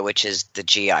area, which is the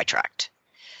GI tract.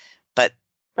 But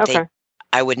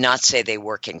I would not say they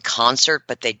work in concert,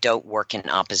 but they don't work in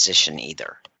opposition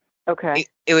either. Okay.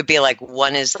 It would be like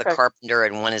one is the carpenter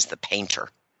and one is the painter.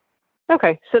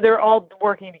 Okay. So they're all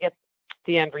working to get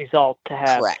the end result to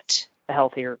have a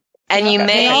healthier. And you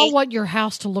may they all want your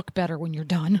house to look better when you're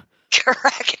done.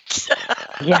 Correct.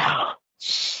 Yeah.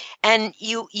 And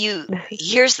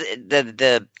here's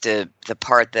the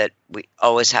part that we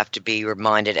always have to be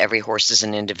reminded: every horse is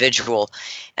an individual,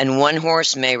 and one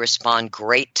horse may respond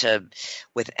great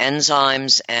with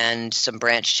enzymes and some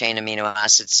branched chain amino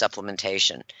acid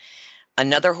supplementation.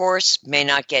 Another horse may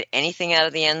not get anything out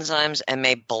of the enzymes and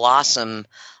may blossom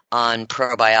on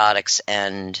probiotics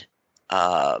and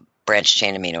branched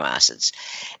chain amino acids.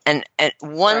 And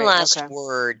one last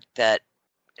word, that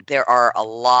there are a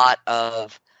lot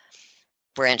of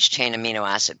branched chain amino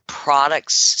acid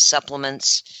products,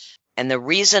 supplements, and the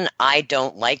reason I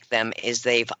don't like them is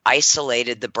they've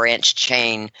isolated the branched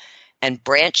chain, and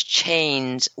branched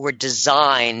chains were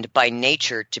designed by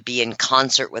nature to be in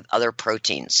concert with other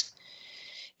proteins.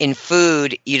 In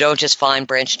food, you don't just find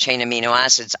branched chain amino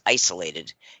acids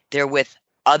isolated. They're with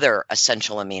other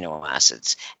essential amino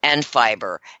acids and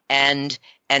fiber and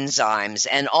enzymes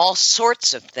and all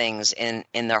sorts of things in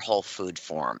their whole food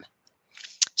form.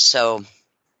 So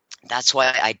that's why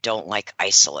I don't like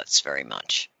isolates very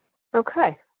much.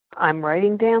 Okay. I'm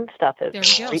writing down stuff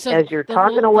as you're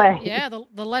talking away.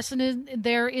 The lesson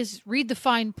is read the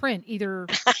fine print. Either,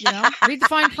 read the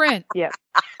fine print. Yeah.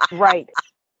 Right.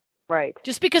 Right.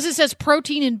 Just because it says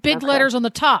protein in big letters on the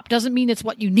top doesn't mean it's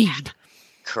what you need.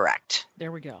 Correct.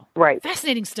 There we go. Right.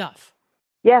 Fascinating stuff.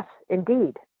 Yes,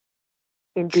 indeed.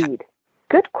 Indeed.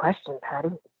 Good question,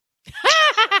 Patty.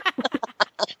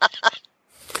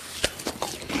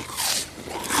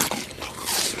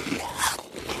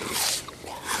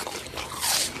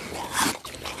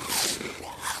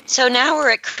 So now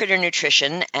we're at Critter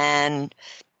Nutrition, and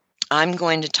I'm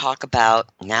going to talk about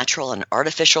natural and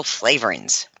artificial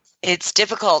flavorings. It's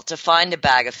difficult to find a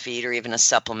bag of feed or even a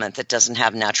supplement that doesn't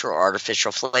have natural or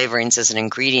artificial flavorings as an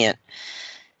ingredient.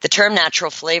 The term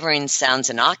natural flavoring sounds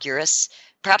innocuous,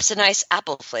 perhaps a nice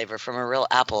apple flavor from a real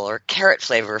apple or carrot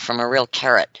flavor from a real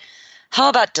carrot. How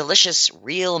about delicious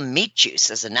real meat juice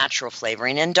as a natural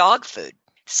flavoring in dog food?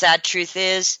 Sad truth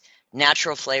is,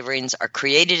 natural flavorings are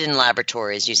created in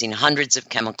laboratories using hundreds of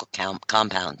chemical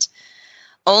compounds.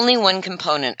 Only one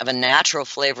component of a natural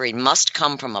flavoring must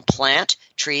come from a plant,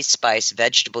 tree, spice,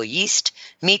 vegetable, yeast,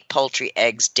 meat, poultry,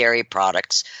 eggs, dairy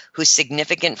products, whose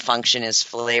significant function is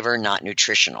flavor, not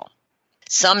nutritional.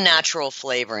 Some natural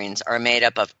flavorings are made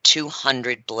up of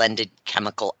 200 blended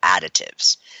chemical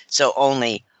additives. So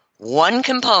only one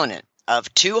component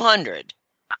of 200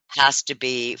 has to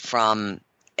be from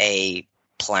a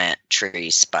plant, tree,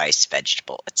 spice,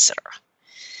 vegetable, etc.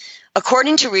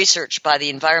 According to research by the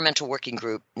Environmental Working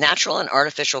Group, natural and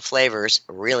artificial flavors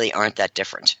really aren't that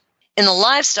different. In the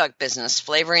livestock business,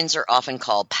 flavorings are often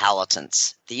called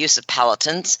palatants. The use of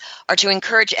palatants are to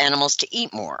encourage animals to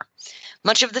eat more.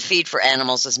 Much of the feed for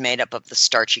animals is made up of the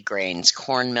starchy grains,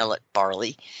 corn, millet,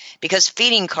 barley, because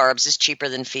feeding carbs is cheaper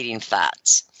than feeding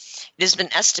fats. It has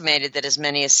been estimated that as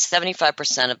many as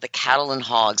 75% of the cattle and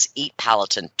hogs eat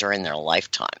palatin during their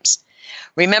lifetimes.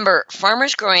 Remember,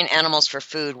 farmers growing animals for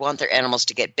food want their animals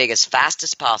to get big as fast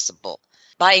as possible.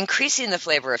 By increasing the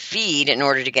flavor of feed in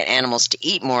order to get animals to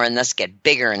eat more and thus get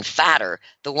bigger and fatter,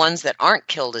 the ones that aren't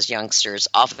killed as youngsters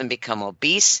often become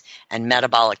obese and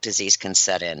metabolic disease can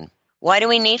set in. Why do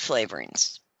we need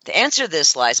flavorings? The answer to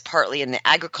this lies partly in the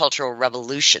agricultural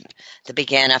revolution that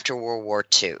began after World War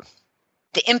II.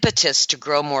 The impetus to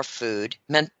grow more food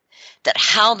meant that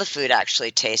how the food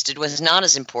actually tasted was not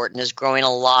as important as growing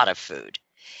a lot of food.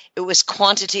 It was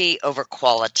quantity over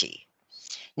quality.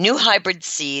 New hybrid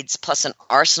seeds plus an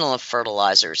arsenal of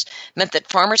fertilizers meant that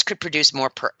farmers could produce more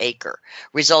per acre,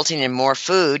 resulting in more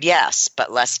food, yes,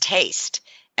 but less taste,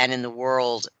 and in the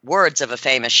words of a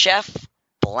famous chef,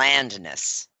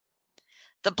 blandness.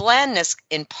 The blandness,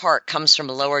 in part, comes from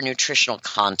lower nutritional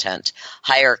content,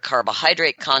 higher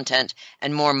carbohydrate content,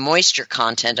 and more moisture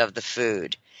content of the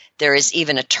food. There is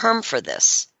even a term for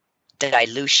this,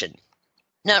 dilution.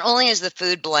 Not only is the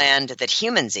food bland that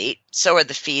humans eat, so are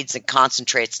the feeds and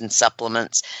concentrates and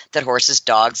supplements that horses,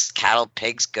 dogs, cattle,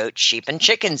 pigs, goats, sheep, and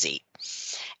chickens eat.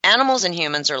 Animals and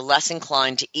humans are less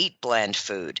inclined to eat bland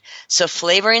food, so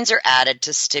flavorings are added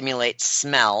to stimulate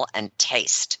smell and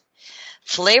taste.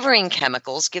 Flavoring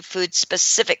chemicals give food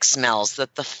specific smells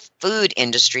that the food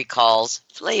industry calls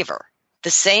flavor. The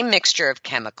same mixture of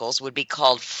chemicals would be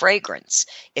called fragrance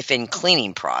if in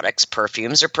cleaning products,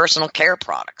 perfumes, or personal care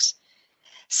products.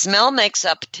 Smell makes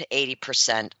up to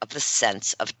 80% of the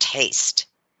sense of taste.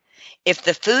 If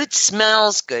the food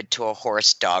smells good to a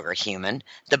horse, dog, or human,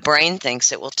 the brain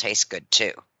thinks it will taste good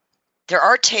too. There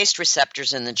are taste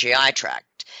receptors in the GI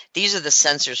tract. These are the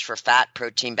sensors for fat,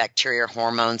 protein, bacteria,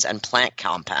 hormones, and plant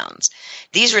compounds.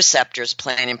 These receptors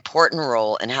play an important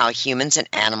role in how humans and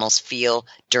animals feel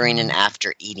during and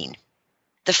after eating.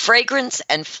 The fragrance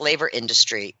and flavor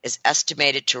industry is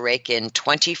estimated to rake in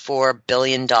 $24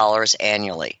 billion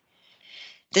annually.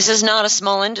 This is not a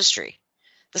small industry.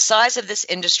 The size of this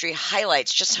industry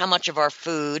highlights just how much of our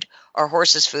food, our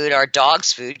horse's food, our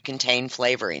dog's food contain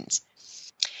flavorings.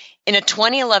 In a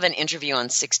 2011 interview on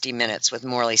 60 Minutes with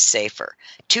Morley Safer,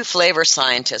 two flavor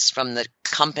scientists from the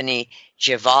company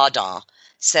Givaudan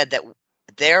said that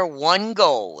their one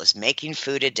goal was making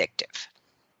food addictive.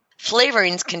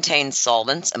 Flavorings contain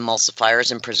solvents, emulsifiers,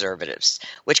 and preservatives,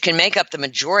 which can make up the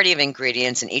majority of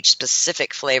ingredients in each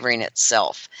specific flavoring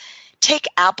itself. Take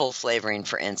apple flavoring,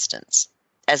 for instance.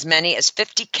 As many as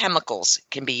 50 chemicals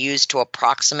can be used to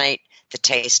approximate the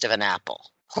taste of an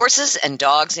apple. Horses and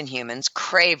dogs and humans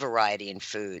crave variety in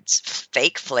foods.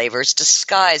 Fake flavors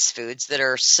disguise foods that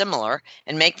are similar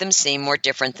and make them seem more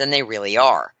different than they really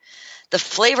are. The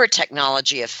flavor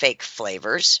technology of fake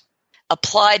flavors,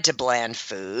 applied to bland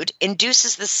food,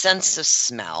 induces the sense of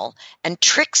smell and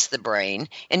tricks the brain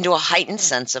into a heightened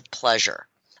sense of pleasure.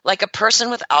 Like a person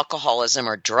with alcoholism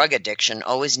or drug addiction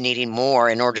always needing more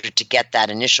in order to get that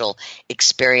initial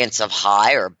experience of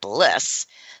high or bliss,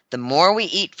 the more we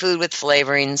eat food with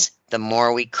flavorings, the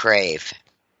more we crave.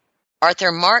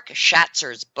 Arthur Mark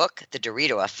Schatzer's book, The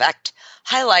Dorito Effect,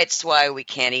 highlights why we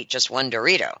can't eat just one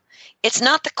Dorito. It's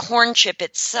not the corn chip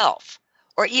itself,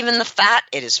 or even the fat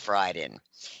it is fried in.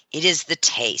 It is the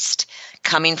taste,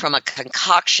 coming from a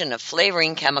concoction of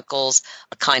flavoring chemicals,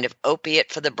 a kind of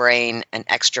opiate for the brain, and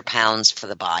extra pounds for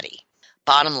the body.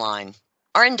 Bottom line,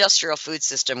 our industrial food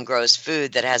system grows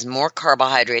food that has more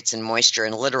carbohydrates and moisture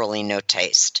and literally no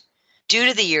taste. Due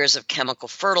to the years of chemical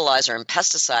fertilizer and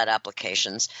pesticide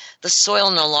applications, the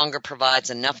soil no longer provides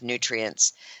enough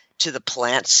nutrients to the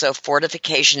plants, so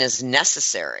fortification is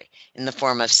necessary in the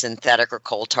form of synthetic or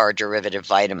coal tar derivative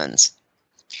vitamins.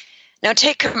 Now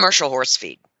take commercial horse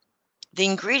feed. The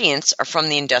ingredients are from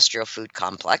the industrial food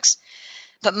complex,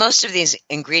 but most of these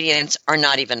ingredients are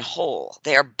not even whole.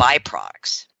 They are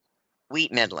byproducts.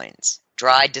 Wheat middlings,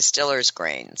 dried distillers'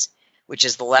 grains, which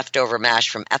is the leftover mash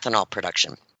from ethanol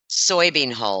production,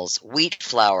 soybean hulls, wheat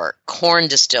flour, corn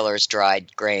distillers'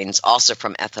 dried grains, also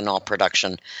from ethanol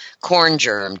production, corn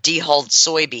germ, dehulled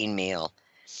soybean meal.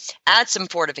 Add some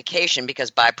fortification because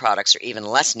byproducts are even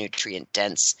less nutrient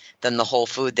dense than the whole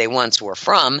food they once were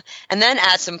from, and then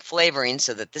add some flavoring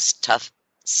so that this tough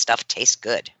stuff tastes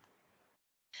good.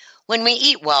 When we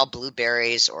eat wild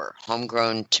blueberries or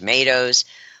homegrown tomatoes,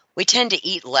 we tend to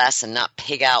eat less and not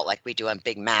pig out like we do on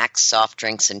Big Macs, soft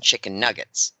drinks, and chicken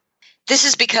nuggets. This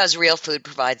is because real food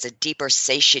provides a deeper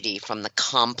satiety from the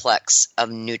complex of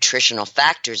nutritional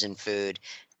factors in food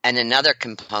and another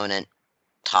component,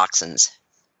 toxins.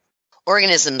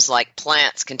 Organisms like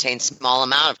plants contain small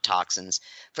amount of toxins,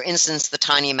 for instance, the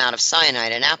tiny amount of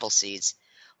cyanide in apple seeds,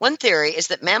 One theory is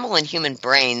that mammal and human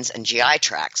brains and GI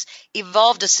tracts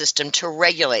evolved a system to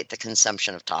regulate the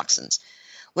consumption of toxins.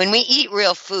 When we eat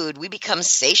real food, we become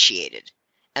satiated,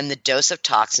 and the dose of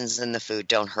toxins in the food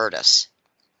don't hurt us.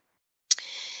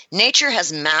 Nature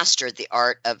has mastered the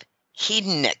art of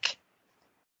hedonic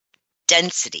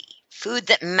density, food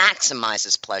that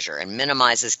maximizes pleasure and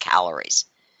minimizes calories.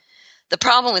 The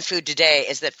problem with food today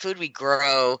is that food we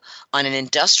grow on an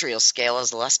industrial scale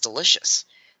is less delicious.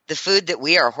 The food that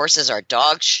we, our horses, our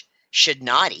dogs should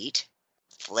not eat,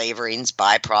 flavorings,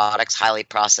 byproducts, highly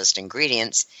processed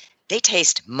ingredients, they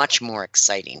taste much more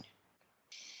exciting.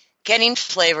 Getting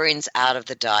flavorings out of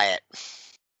the diet.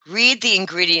 Read the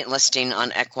ingredient listing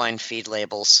on equine feed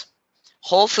labels.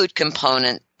 Whole food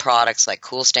component products like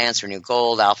Cool Stance, Renew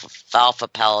Gold, alfalfa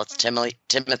pellets,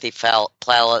 Timothy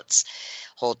pellets,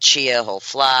 whole chia, whole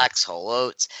flax, whole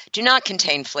oats do not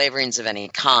contain flavorings of any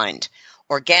kind.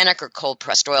 Organic or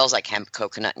cold-pressed oils like hemp,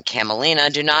 coconut, and camelina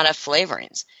do not have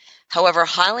flavorings. However,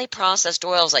 highly processed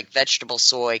oils like vegetable,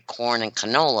 soy, corn, and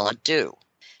canola do.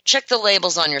 Check the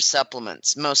labels on your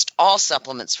supplements. Most all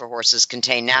supplements for horses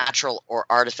contain natural or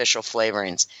artificial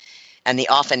flavorings and the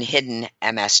often hidden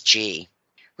MSG.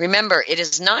 Remember, it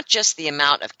is not just the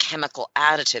amount of chemical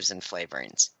additives and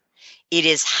flavorings. It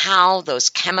is how those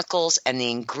chemicals and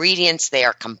the ingredients they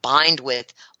are combined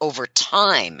with over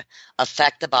time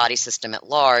affect the body system at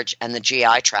large and the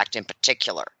GI tract in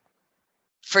particular.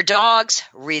 For dogs,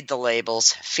 read the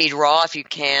labels. Feed raw if you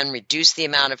can. Reduce the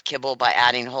amount of kibble by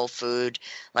adding whole food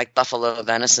like buffalo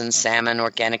venison, salmon,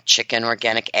 organic chicken,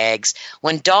 organic eggs.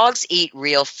 When dogs eat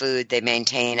real food, they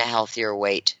maintain a healthier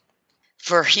weight.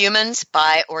 For humans,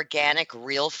 buy organic,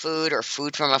 real food or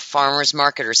food from a farmer's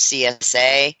market or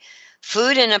CSA.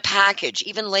 Food in a package,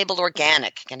 even labeled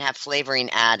organic, can have flavoring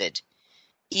added.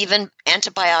 Even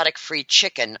antibiotic-free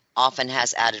chicken often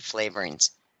has added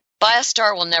flavorings.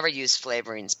 BioStar will never use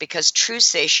flavorings because true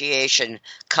satiation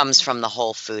comes from the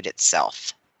whole food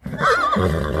itself.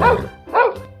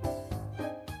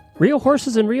 Real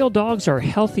horses and real dogs are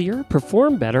healthier,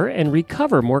 perform better, and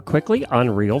recover more quickly on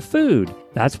real food.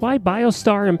 That's why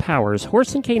BioStar empowers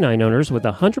horse and canine owners with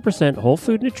 100% whole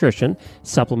food nutrition,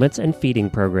 supplements, and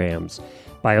feeding programs.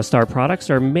 BioStar products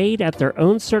are made at their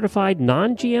own certified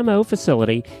non-GMO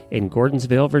facility in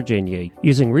Gordonsville, Virginia,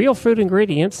 using real food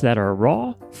ingredients that are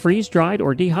raw, freeze-dried,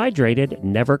 or dehydrated,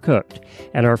 never cooked,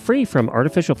 and are free from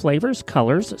artificial flavors,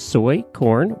 colors, soy,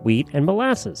 corn, wheat, and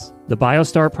molasses. The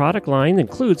BioStar product line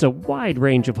includes a wide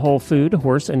range of whole food,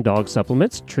 horse and dog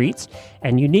supplements, treats,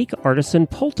 and unique artisan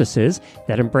poultices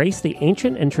that embrace the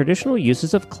ancient and traditional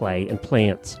uses of clay and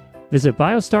plants. Visit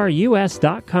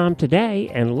biostarus.com today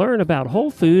and learn about whole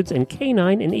foods and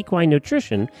canine and equine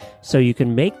nutrition so you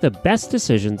can make the best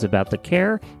decisions about the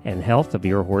care and health of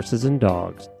your horses and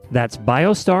dogs. That's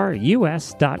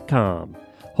biostarus.com.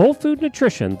 Whole food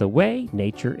nutrition the way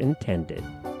nature intended.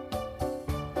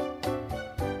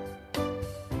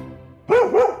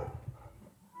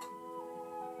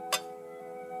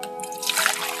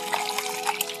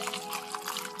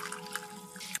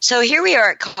 So here we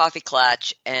are at Coffee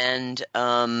Klatch, and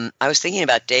I was thinking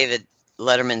about David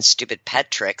Letterman's stupid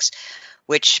pet tricks,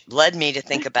 which led me to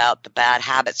think about the bad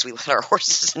habits we let our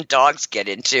horses and dogs get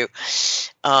into.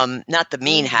 Not the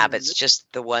mean habits,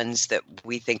 just the ones that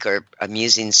we think are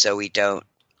amusing so we don't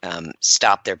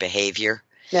stop their behavior.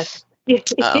 Yes.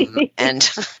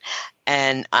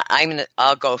 And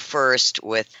I'll go first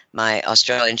with my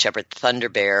Australian Shepherd Thunder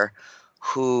Bear,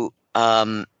 who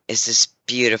is this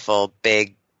beautiful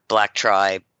big black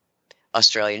tribe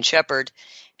Australian Shepherd,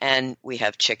 and we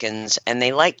have chickens, and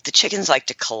the chickens like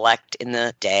to collect in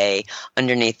the day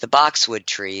underneath the boxwood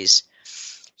trees.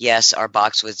 Yes, our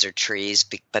boxwoods are trees,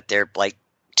 but they're like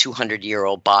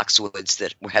 200-year-old boxwoods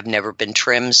that have never been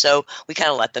trimmed, so we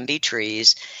kind of let them be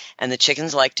trees, and the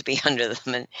chickens like to be under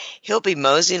them, and he'll be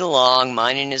moseying along,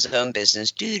 minding his own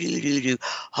business, do-do-do-do.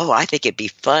 Oh, I think it'd be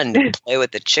fun to play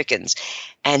with the chickens,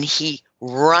 and he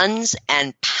runs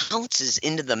and pounces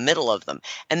into the middle of them,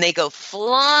 and they go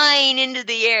flying into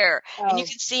the air, and you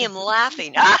can see him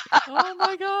laughing. Oh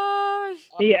my gosh!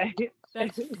 Yeah,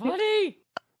 that's funny.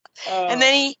 And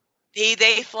then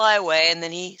they fly away, and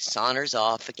then he saunters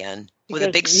off again with a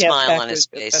big smile on his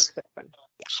face. Yeah.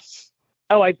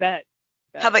 Oh, I bet.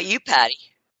 How about you, Patty?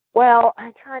 Well,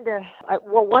 I'm trying to.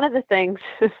 One of the things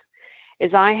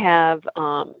is I have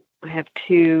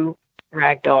two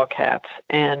ragdoll cats,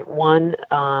 and one,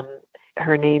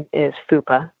 her name is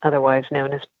Fupa, otherwise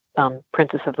known as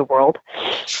Princess of the World.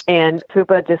 And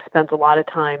Fupa just spends a lot of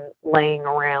time laying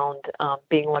around,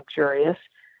 being luxurious.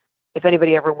 If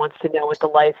anybody ever wants to know what the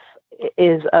life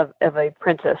is of a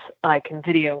princess, I can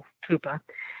video Fupa.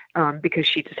 because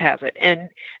she just has it. And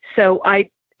so I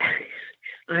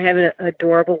have an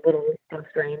adorable little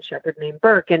Australian Shepherd named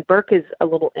Burke, and Burke is a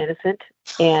little innocent.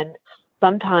 And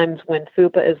sometimes when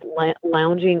Fupa is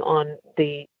lounging on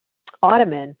the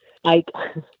ottoman,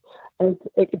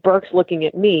 Burke's looking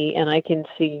at me, and I can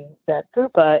see that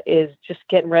Fupa is just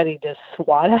getting ready to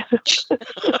swat at him.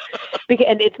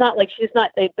 And it's not like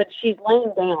but she's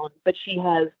laying down, but she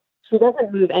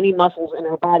doesn't move any muscles in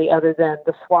her body other than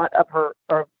the swat of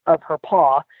her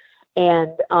paw.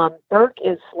 And Burke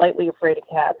is slightly afraid of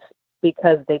cats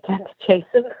because they tend to chase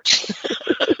him.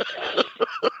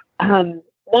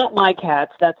 Not my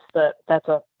cats. That's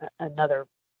another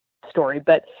story.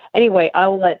 But anyway, I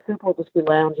will let Fupa just be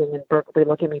lounging, and Burke will be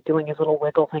looking at me doing his little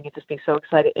wiggle thing and just be so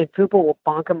excited. And Fupa will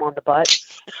bonk him on the butt,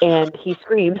 and he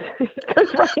screams,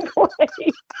 goes running away.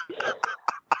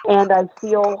 And I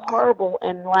feel horrible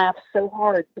and laugh so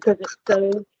hard because it's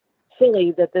so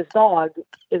silly that this dog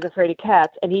is afraid of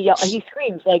cats, and he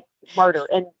screams like murder.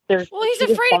 And he's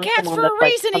afraid of cats for a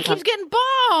reason. He keeps getting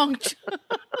bonked.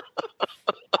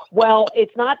 Well,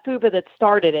 it's not Fupa that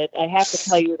started it. I have to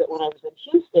tell you that when I was in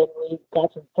Houston, we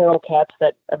got some feral cats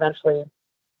that eventually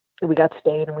we got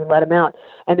spayed and we let them out.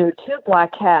 And there were two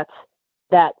black cats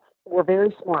that were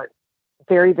very smart,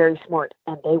 very, very smart,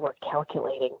 and they were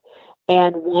calculating.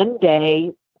 And one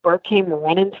day, Burke came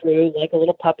running through like a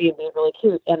little puppy and being really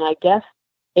cute. And I guess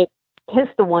it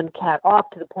pissed the one cat off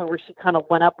to the point where she kind of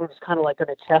went up and was kind of like going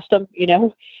to chest him,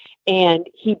 and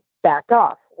he backed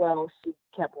off. Well, she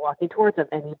kept walking towards him,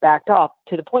 and he backed off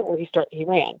to the point where he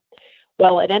ran.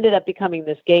 Well, it ended up becoming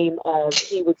this game of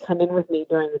he would come in with me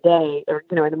during the day or,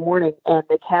 in the morning, and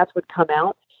the cats would come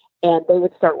out and they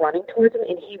would start running towards him,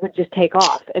 and he would just take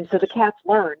off. And so the cats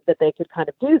learned that they could kind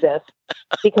of do this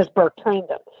because Burke trained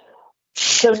them.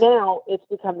 So now it's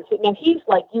become now he's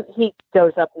like, he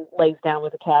goes up and lays down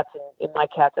with the cats and my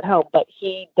cats at home, but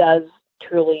he does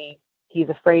he's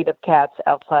afraid of cats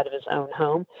outside of his own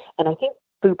home. And I think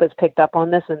Fupa's picked up on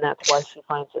this, and that's why she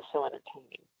finds this so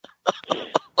entertaining.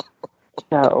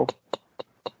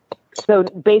 So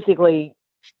basically,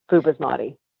 Fupa's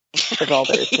naughty. Is all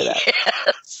there is to that.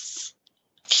 Yes.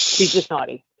 She's just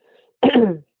naughty.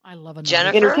 I love a naughty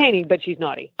Jennifer? Entertaining, but she's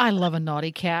naughty. I love a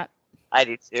naughty cat. I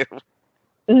do too.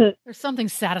 Mm-hmm. There's something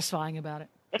satisfying about it.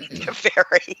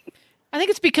 Very. I think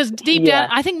it's because deep down,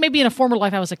 I think maybe in a former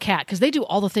life I was a cat because they do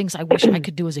all the things I wish I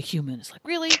could do as a human. It's like,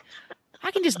 really?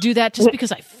 I can just do that just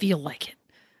because I feel like it.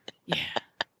 Yeah.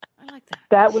 I like that.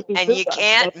 That would be And you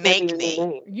can't make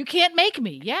me. You can't make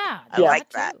me. Yeah. I like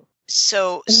that.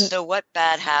 So what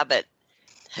bad habit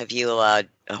have you allowed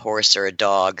a horse or a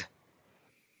dog?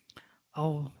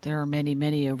 Oh, there are many,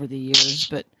 many over the years.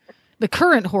 But the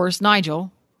current horse,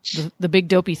 Nigel, the big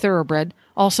dopey thoroughbred,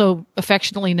 also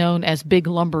affectionately known as Big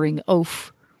Lumbering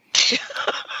Oaf,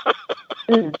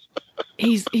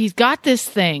 he's got this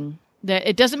thing that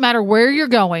it doesn't matter where you're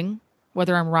going,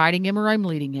 whether I'm riding him or I'm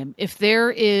leading him. If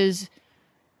there is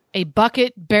a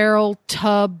bucket, barrel,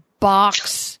 tub,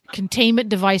 box, containment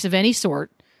device of any sort,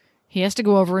 he has to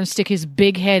go over and stick his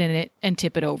big head in it and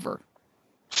tip it over.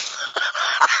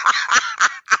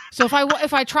 So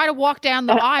if I try to walk down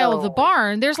the aisle of the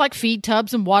barn, there's like feed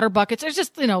tubs and water buckets. There's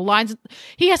just, lines.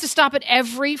 He has to stop at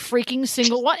every freaking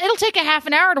single one. It'll take a half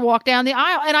an hour to walk down the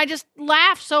aisle. And I just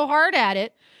laugh so hard at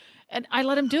it. And I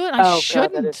let him do it. I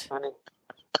shouldn't. God, that is funny.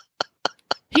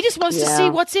 He just wants to see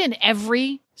what's in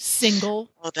every single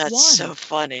one. That's so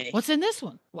funny. What's in this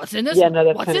one? What's in this one? No,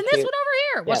 what's in this one over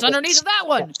here? What's underneath of that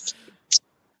one?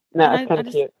 No, it's kind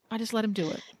of cute. I just let him do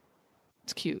it.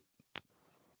 It's cute.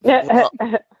 Well,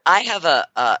 I have a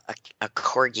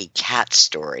corgi cat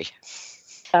story.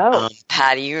 Oh.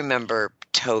 Patty, you remember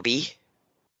Toby,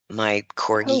 my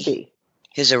corgi? Toby.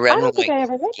 He's a red and white. I don't think I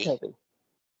ever met Toby.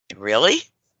 Really?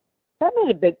 That may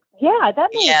have been, that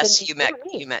may yes, have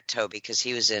been you met Toby because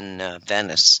he was in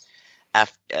Venice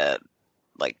after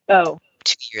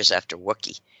 2 years after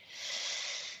Wookiee.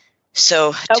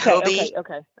 So Toby,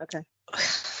 okay.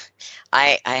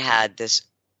 I had this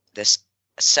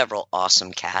several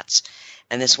awesome cats,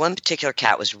 and this one particular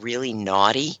cat was really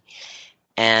naughty,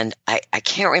 and I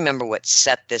can't remember what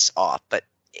set this off, but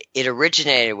it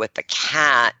originated with the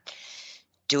cat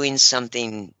doing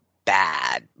something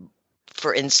bad.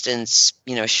 For instance,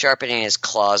 sharpening his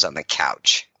claws on the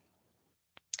couch.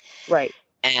 Right.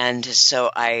 And so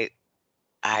I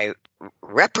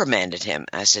reprimanded him.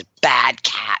 I said, "Bad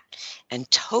cat." And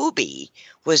Toby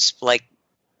was like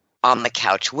on the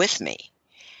couch with me.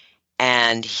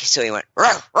 And so he went,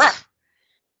 ruff, ruff.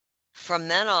 From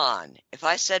then on, if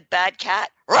I said bad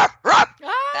cat, ruff, ruff.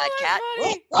 Bad cat,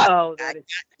 ruff, ruff. Oh, bad cat,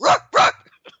 ruff, ruff.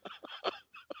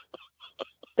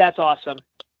 That's awesome.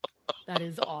 That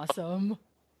is awesome.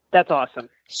 That's awesome.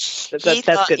 That's good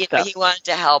stuff. He wanted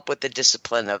to help with the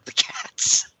discipline of the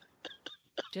cats.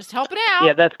 Just helping out.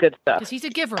 Yeah, that's good stuff. Because he's a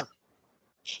giver.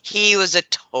 He was a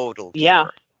total giver. Yeah.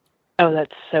 Oh,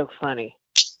 that's so funny.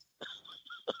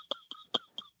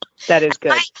 That is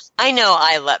good. I know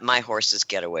I let my horses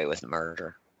get away with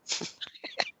murder.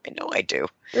 I know I do.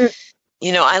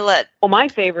 I let. Well, my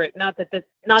favorite, not that this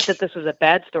was a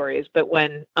bad story, is but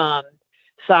when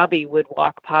Sabi would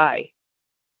walk Pi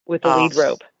with the lead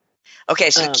rope.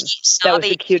 Okay, so that was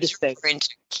the cutest thing.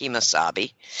 Kima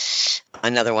Sabi,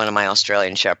 another one of my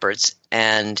Australian shepherds,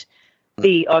 and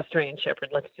the Australian shepherd.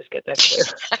 Let's just get that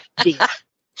clear.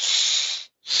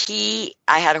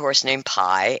 I had a horse named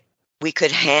Pi. We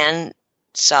could hand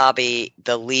Sabi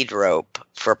the lead rope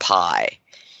for Pi,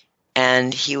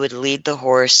 and he would lead the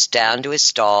horse down to his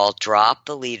stall, drop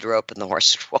the lead rope, and the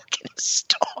horse would walk in his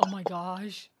stall. Oh my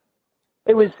gosh.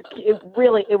 It was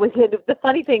the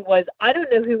funny thing was, I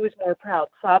don't know who was more proud,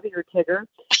 Sabi or Tigger,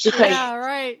 because yeah,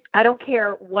 right. I don't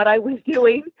care what I was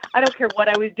doing.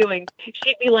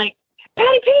 She'd be like,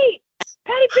 Patty P,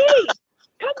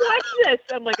 come watch this.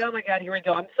 I'm like, oh my God, here we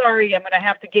go. I'm sorry. I'm going to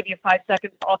have to give you 5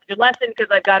 seconds off your lesson because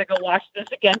I've got to go watch this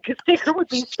again, because Tigger would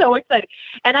be so excited.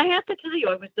 And I have to tell you,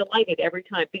 I was delighted every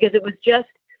time, because it was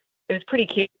pretty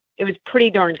cute. It was pretty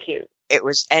darn cute. It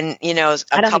was, and a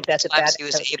couple of times he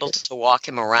was able to walk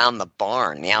him around the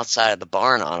barn, the outside of the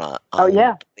barn on a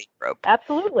lead rope.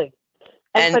 Absolutely.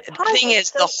 And the thing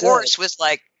is, the horse was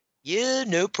like, yeah,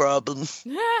 no problem.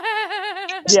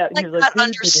 Yeah, he was like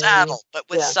under saddle, but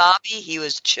with Sabi, he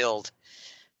was chilled.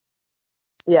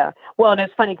 Yeah, well, and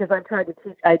it's funny because I tried to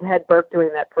teach. I had Burke doing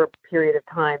that for a period of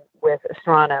time with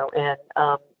Estrano, and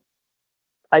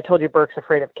I told you Burke's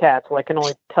afraid of cats. Well, I can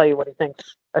only tell you what he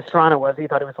thinks Estrano was. He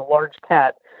thought it was a large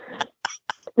cat,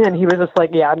 and he was just like,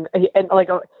 yeah, and like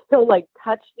he'll like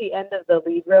touch the end of the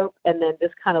lead rope and then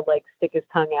just kind of like stick his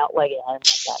tongue out, like, yeah,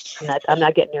 I'm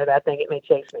not getting near that thing. It may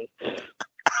chase me.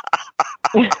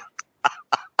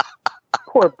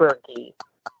 Poor Berkey.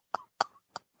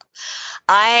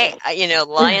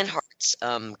 Lionheart's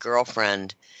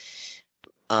girlfriend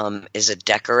is a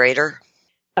decorator.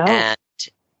 Oh. And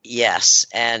yes,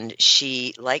 and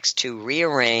she likes to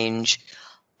rearrange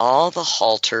all the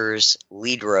halters,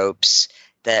 lead ropes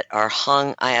that are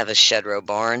hung. I have a shed row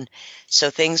barn, so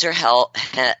things are hung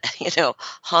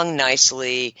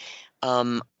nicely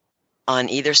on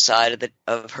either side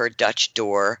of her Dutch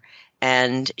door,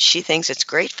 and she thinks it's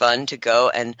great fun to go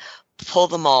and pull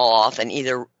them all off and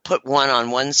either put one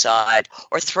on one side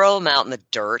or throw them out in the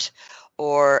dirt,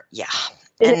 or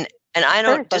and I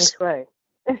don't just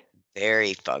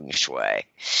very feng shui.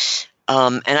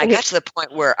 And I got to the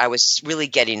point where I was really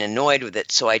getting annoyed with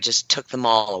it, so I just took them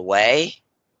all away.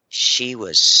 She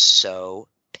was so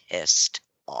pissed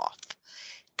off.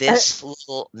 This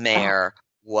little mare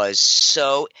was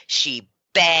she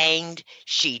banged,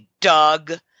 she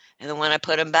dug, and then when I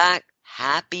put them back,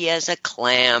 happy as a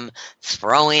clam,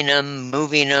 throwing them,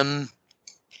 moving them,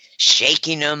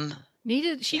 shaking them.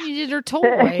 She needed her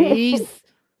toys.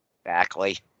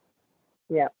 Exactly.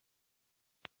 Yeah.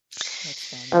 That's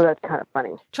funny. Oh, that's kind of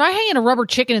funny. Try hanging a rubber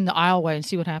chicken in the aisleway and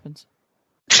see what happens.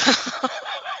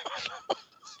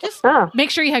 Just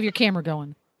make sure you have your camera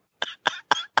going.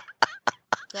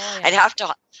 I'd have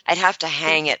to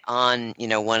hang it on,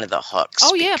 one of the hooks.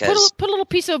 Oh yeah, put a little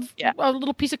piece of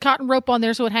cotton rope on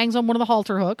there so it hangs on one of the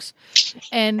halter hooks.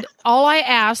 And all I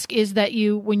ask is that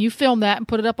when you film that and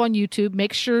put it up on YouTube,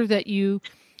 make sure that you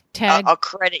tag. I'll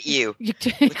credit you.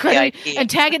 And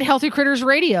tag it Healthy Critters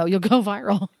Radio. You'll go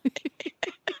viral.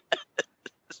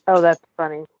 Oh, that's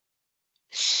funny.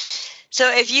 So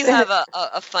if you have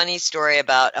a funny story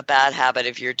about a bad habit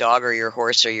of your dog or your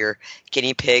horse or your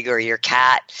guinea pig or your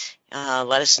cat,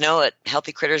 let us know at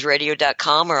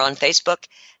healthycrittersradio.com or on Facebook,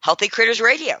 Healthy Critters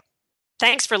Radio.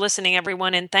 Thanks for listening,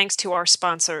 everyone, and thanks to our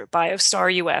sponsor,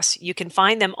 BioStar US. You can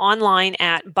find them online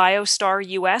at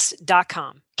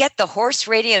biostarus.com. Get the Horse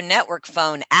Radio Network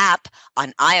phone app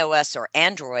on iOS or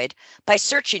Android by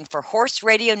searching for Horse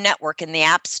Radio Network in the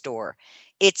App Store.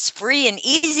 It's free and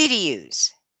easy to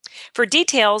use. For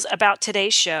details about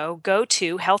today's show, go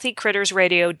to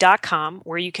healthycrittersradio.com,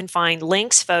 where you can find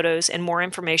links, photos, and more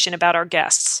information about our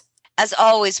guests. As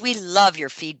always, we love your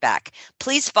feedback.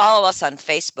 Please follow us on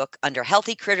Facebook under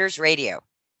Healthy Critters Radio.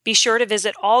 Be sure to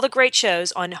visit all the great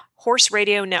shows on Horse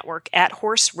Radio Network at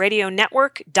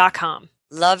horseradionetwork.com.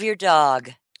 Love your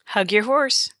dog. Hug your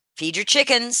horse. Feed your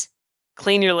chickens.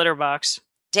 Clean your litter box.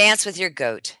 Dance with your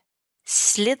goat.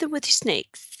 Slither with your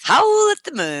snakes. Howl at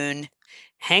the moon.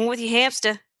 Hang with your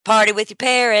hamster. Party with your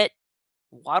parrot.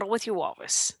 Waddle with your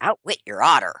walrus. Outwit your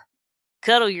otter.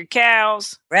 Cuddle your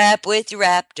cows. Rap with your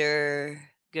raptor.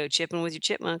 Go chipping with your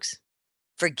chipmunks.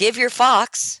 Forgive your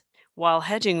fox. While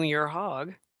hedging your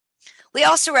hog. We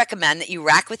also recommend that you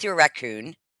rack with your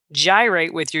raccoon.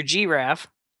 Gyrate with your giraffe.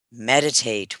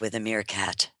 Meditate with a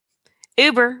meerkat.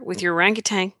 Uber with your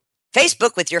orangutan.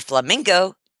 Facebook with your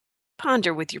flamingo.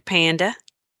 Ponder with your panda.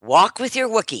 Walk with your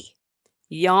Wookiee.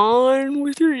 Yawn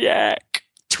with your yak.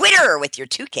 Twitter with your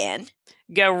toucan.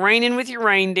 Go raining with your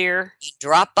reindeer.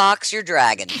 Dropbox your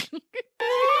dragon.